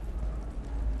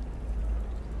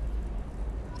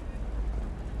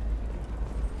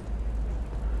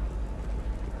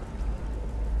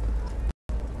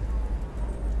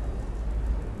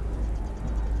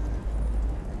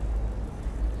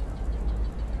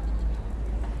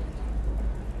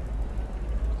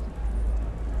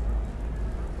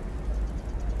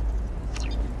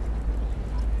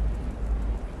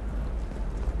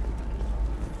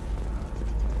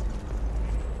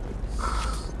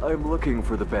 I'm looking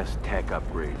for the best tech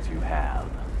upgrades you have.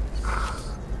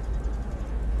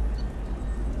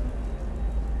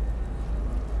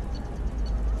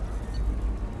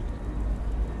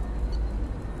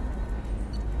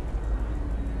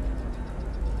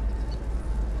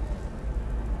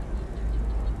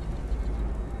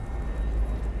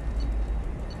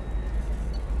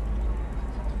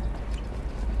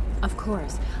 Of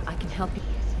course, I can help you.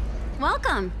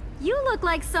 Welcome! You look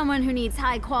like someone who needs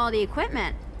high-quality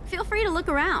equipment. Feel free to look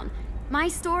around. My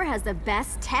store has the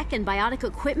best tech and biotic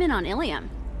equipment on Illium.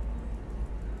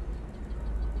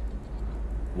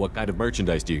 What kind of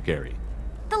merchandise do you carry?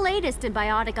 The latest in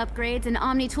biotic upgrades and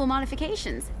Omni-tool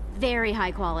modifications. Very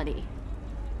high quality.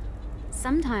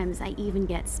 Sometimes I even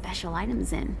get special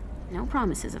items in. No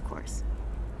promises, of course.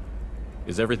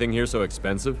 Is everything here so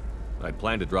expensive? I'd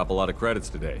planned to drop a lot of credits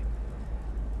today.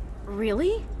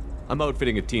 Really? I'm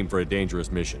outfitting a team for a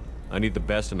dangerous mission. I need the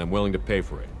best and I'm willing to pay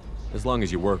for it. As long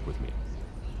as you work with me.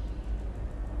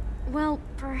 Well,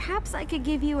 perhaps I could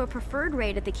give you a preferred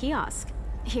rate at the kiosk.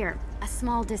 Here, a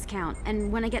small discount,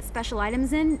 and when I get special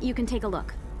items in, you can take a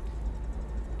look.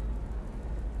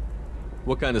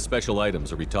 What kind of special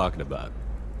items are we talking about?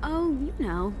 Oh, you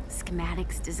know,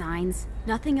 schematics, designs.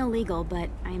 Nothing illegal, but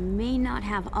I may not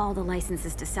have all the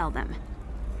licenses to sell them.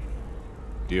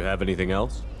 Do you have anything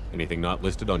else? Anything not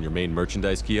listed on your main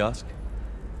merchandise kiosk?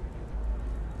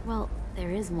 Well,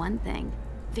 there is one thing.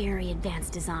 Very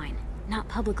advanced design. Not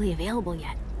publicly available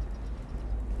yet.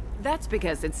 That's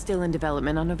because it's still in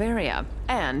development on Noveria,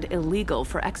 and illegal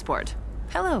for export.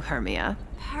 Hello, Hermia.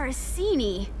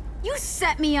 Parasini! You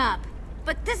set me up!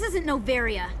 But this isn't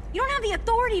Noveria. You don't have the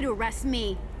authority to arrest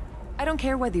me! I don't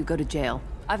care whether you go to jail.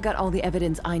 I've got all the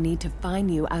evidence I need to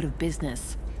find you out of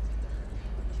business.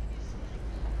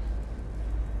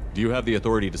 Do you have the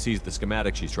authority to seize the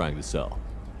schematic she's trying to sell?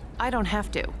 I don't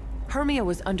have to. Hermia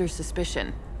was under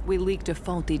suspicion. We leaked a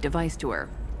faulty device to her.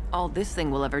 All this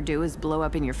thing will ever do is blow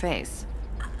up in your face.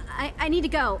 I need to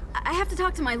go. I have to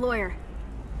talk to my lawyer.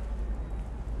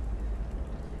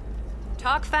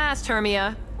 Talk fast,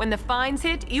 Hermia. When the fines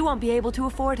hit, you won't be able to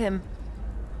afford him.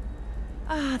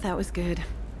 Ah, that was good.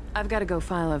 I've got to go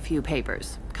file a few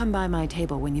papers. Come by my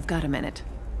table when you've got a minute.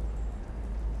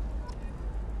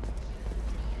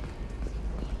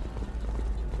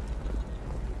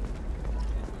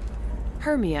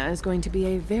 Hermia is going to be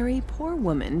a very poor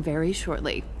woman very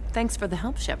shortly. Thanks for the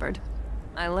help, Shepard.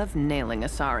 I love nailing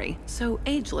Asari. So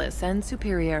ageless and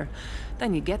superior.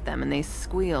 Then you get them and they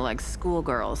squeal like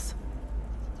schoolgirls.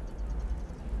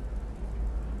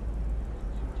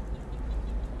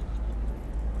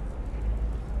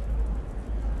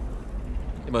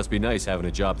 It must be nice having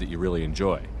a job that you really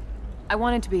enjoy. I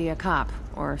wanted to be a cop,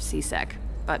 or CSEC,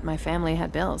 but my family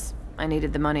had bills. I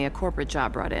needed the money a corporate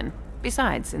job brought in.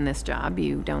 Besides, in this job,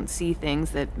 you don't see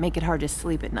things that make it hard to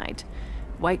sleep at night.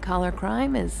 White-collar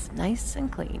crime is nice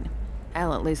and clean.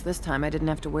 Hell, at least this time I didn't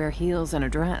have to wear heels and a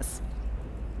dress.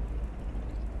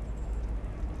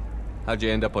 How'd you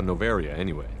end up on Noveria,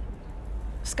 anyway?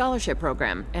 Scholarship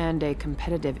program and a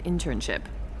competitive internship.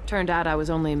 Turned out I was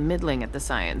only middling at the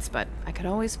science, but I could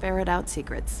always ferret out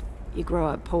secrets. You grow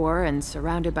up poor and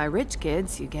surrounded by rich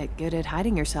kids, you get good at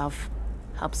hiding yourself.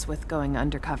 Helps with going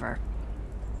undercover.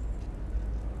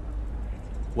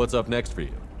 What's up next for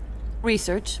you?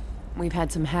 Research. We've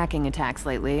had some hacking attacks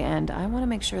lately, and I want to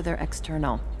make sure they're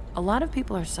external. A lot of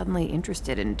people are suddenly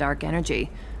interested in dark energy.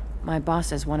 My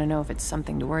bosses want to know if it's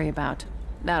something to worry about.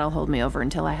 That'll hold me over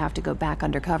until I have to go back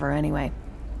undercover anyway.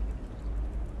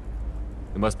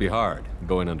 It must be hard,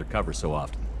 going undercover so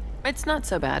often. It's not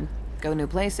so bad. Go new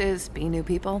places, be new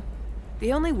people.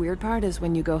 The only weird part is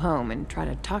when you go home and try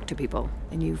to talk to people,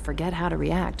 and you forget how to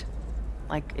react.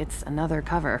 Like it's another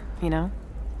cover, you know?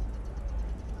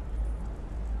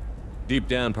 Deep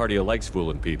down, part of you likes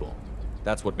fooling people.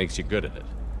 That's what makes you good at it.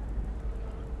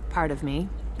 Part of me,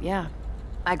 yeah.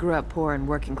 I grew up poor and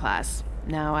working class.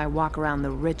 Now I walk around the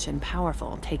rich and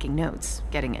powerful, taking notes,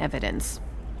 getting evidence.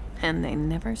 And they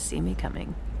never see me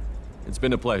coming. It's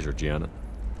been a pleasure, Gianna.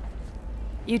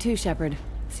 You too, Shepard.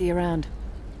 See you around.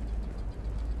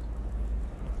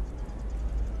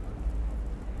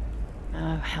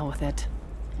 Oh, hell with it.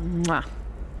 Mwah.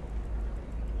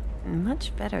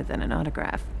 Much better than an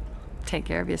autograph. Take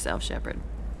care of yourself, Shepard.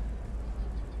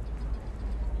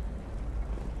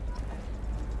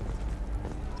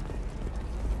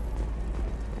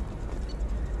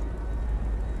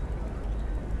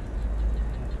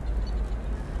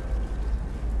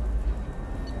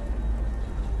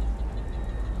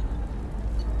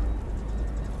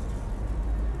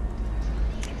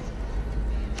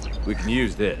 We can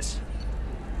use this.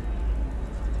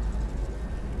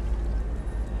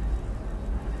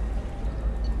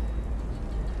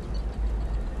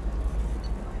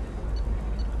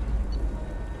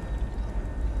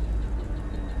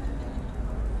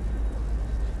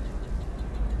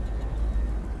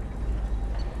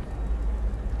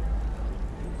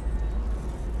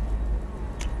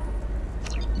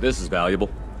 This is valuable.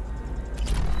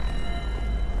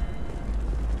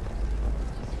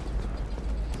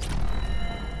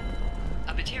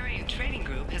 A Batarian trading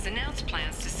group has announced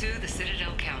plans to sue the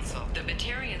Citadel Council. The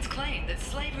Batarians claim that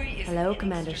slavery is... Hello,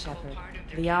 Commander Shepard.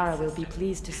 Liara will be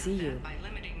pleased to see you.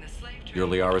 You're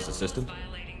Liara's assistant?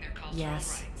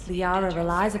 Yes. Liara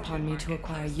relies upon me to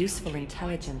acquire useful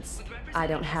intelligence. I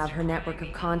don't have her network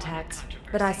of contacts,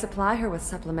 but I supply her with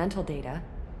supplemental data.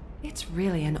 It's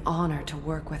really an honor to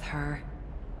work with her.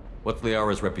 What's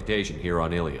Liara's reputation here on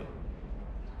Illium?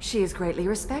 She is greatly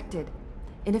respected.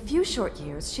 In a few short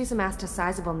years, she's amassed a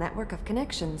sizable network of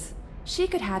connections. She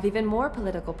could have even more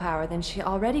political power than she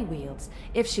already wields,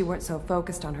 if she weren't so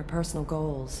focused on her personal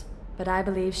goals. But I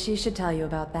believe she should tell you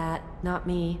about that, not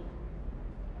me.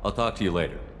 I'll talk to you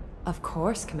later. Of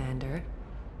course, Commander.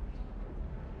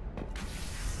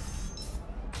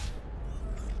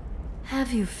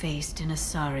 Have you faced an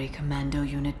Asari commando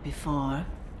unit before?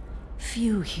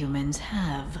 Few humans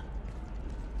have.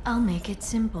 I'll make it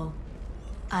simple.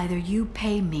 Either you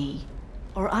pay me,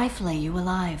 or I flay you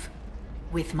alive.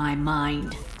 With my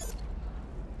mind.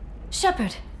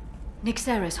 Shepard!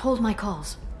 Nixeris, hold my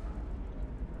calls.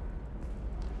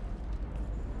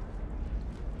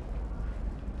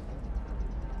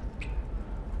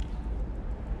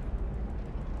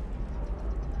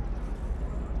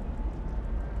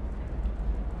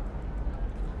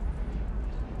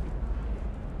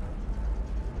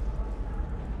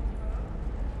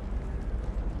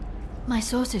 My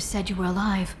sources said you were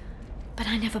alive, but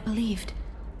I never believed.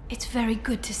 It's very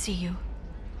good to see you.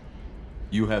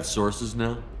 You have sources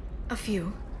now? A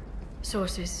few.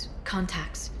 Sources,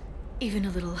 contacts, even a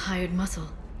little hired muscle.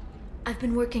 I've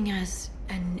been working as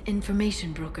an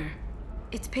information broker.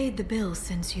 It's paid the bills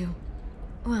since you...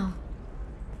 well,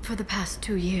 For the past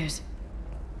 2 years.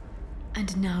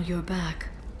 And now you're back.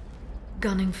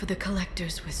 Gunning for the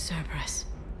Collectors with Cerberus.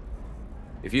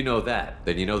 If you know that,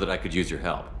 then you know that I could use your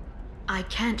help. I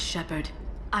can't, Shepard.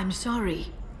 I'm sorry.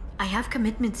 I have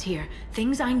commitments here,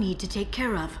 things I need to take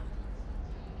care of.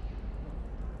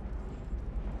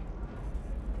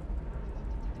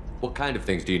 What kind of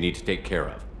things do you need to take care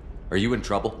of? Are you in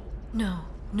trouble?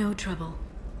 No trouble.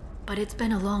 But it's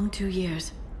been a long 2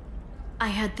 years. I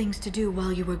had things to do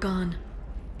while you were gone.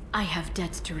 I have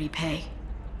debts to repay.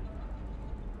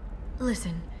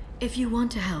 Listen, if you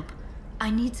want to help, I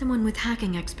need someone with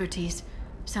hacking expertise.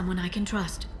 Someone I can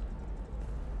trust.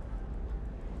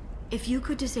 If you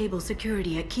could disable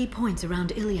security at key points around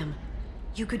Illium,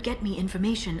 you could get me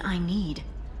information I need.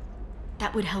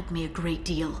 That would help me a great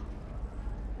deal.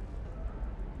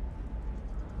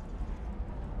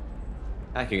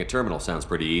 Hacking a terminal sounds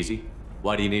pretty easy.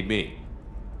 Why do you need me?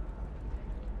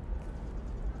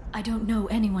 I don't know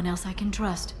anyone else I can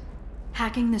trust.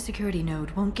 Hacking the security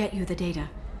node won't get you the data.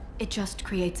 It just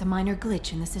creates a minor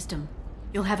glitch in the system.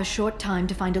 You'll have a short time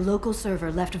to find a local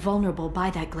server left vulnerable by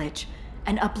that glitch,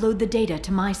 and upload the data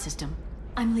to my system.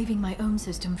 I'm leaving my own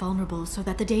system vulnerable so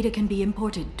that the data can be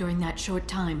imported during that short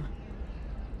time.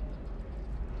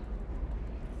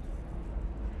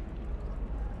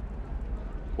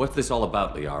 What's this all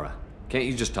about, Liara? Can't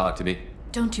you just talk to me?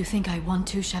 Don't you think I want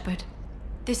to, Shepard?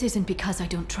 This isn't because I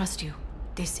don't trust you.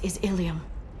 This is Illium.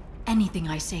 Anything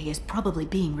I say is probably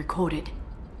being recorded.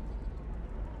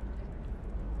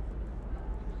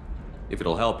 If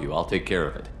it'll help you, I'll take care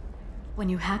of it. When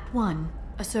you hack one,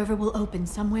 a server will open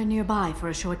somewhere nearby for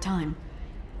a short time.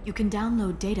 You can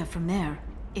download data from there,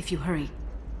 if you hurry.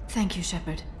 Thank you,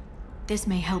 Shepard. This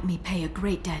may help me pay a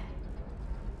great debt.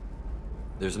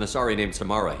 There's an Asari named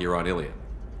Samara here on Illium.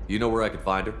 You know where I could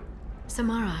find her?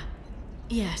 Samara.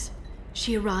 Yes.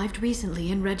 She arrived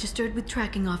recently and registered with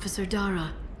Tracking Officer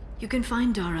Dara. You can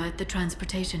find Dara at the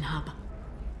transportation hub.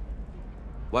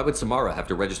 Why would Samara have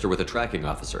to register with a tracking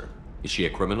officer? Is she a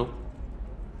criminal?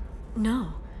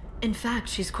 No. In fact,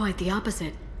 she's quite the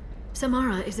opposite.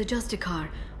 Samara is a Justicar,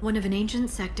 one of an ancient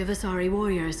sect of Asari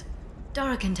warriors.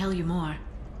 Dara can tell you more.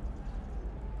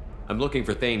 I'm looking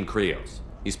for Thane Krios.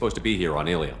 He's supposed to be here on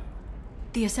Illium.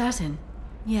 The assassin?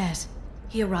 Yes.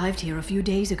 He arrived here a few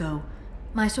days ago.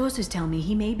 My sources tell me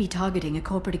he may be targeting a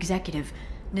corporate executive,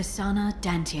 Nisana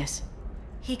Dantius.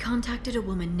 He contacted a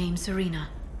woman named Serena.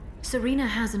 Serena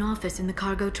has an office in the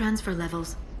cargo transfer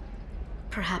levels.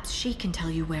 Perhaps she can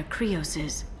tell you where Krios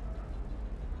is.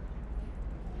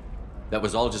 That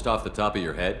was all just off the top of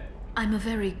your head? I'm a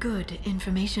very good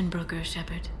information broker,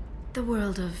 Shepard. The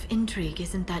world of intrigue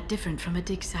isn't that different from a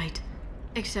dig site,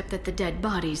 except that the dead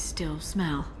bodies still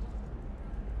smell.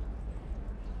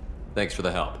 Thanks for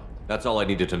the help. That's all I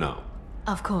needed to know.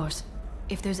 Of course.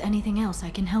 If there's anything else I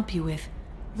can help you with,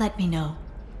 let me know.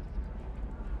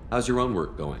 How's your own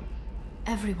work going?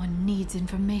 Everyone needs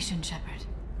information, Shepard.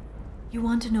 You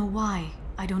want to know why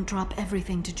I don't drop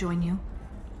everything to join you?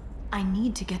 I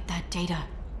need to get that data.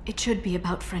 It should be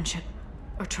about friendship,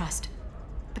 or trust.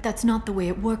 But that's not the way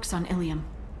it works on Illium.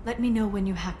 Let me know when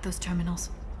you hack those terminals.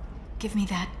 Give me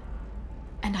that,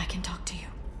 and I can talk to you.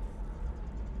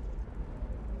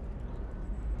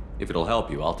 If it'll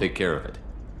help you, I'll take care of it.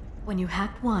 When you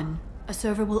hack one, a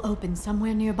server will open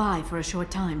somewhere nearby for a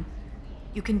short time.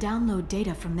 You can download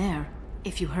data from there,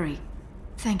 if you hurry.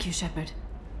 Thank you, Shepard.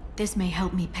 This may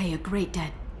help me pay a great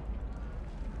debt.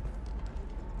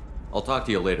 I'll talk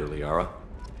to you later, Liara.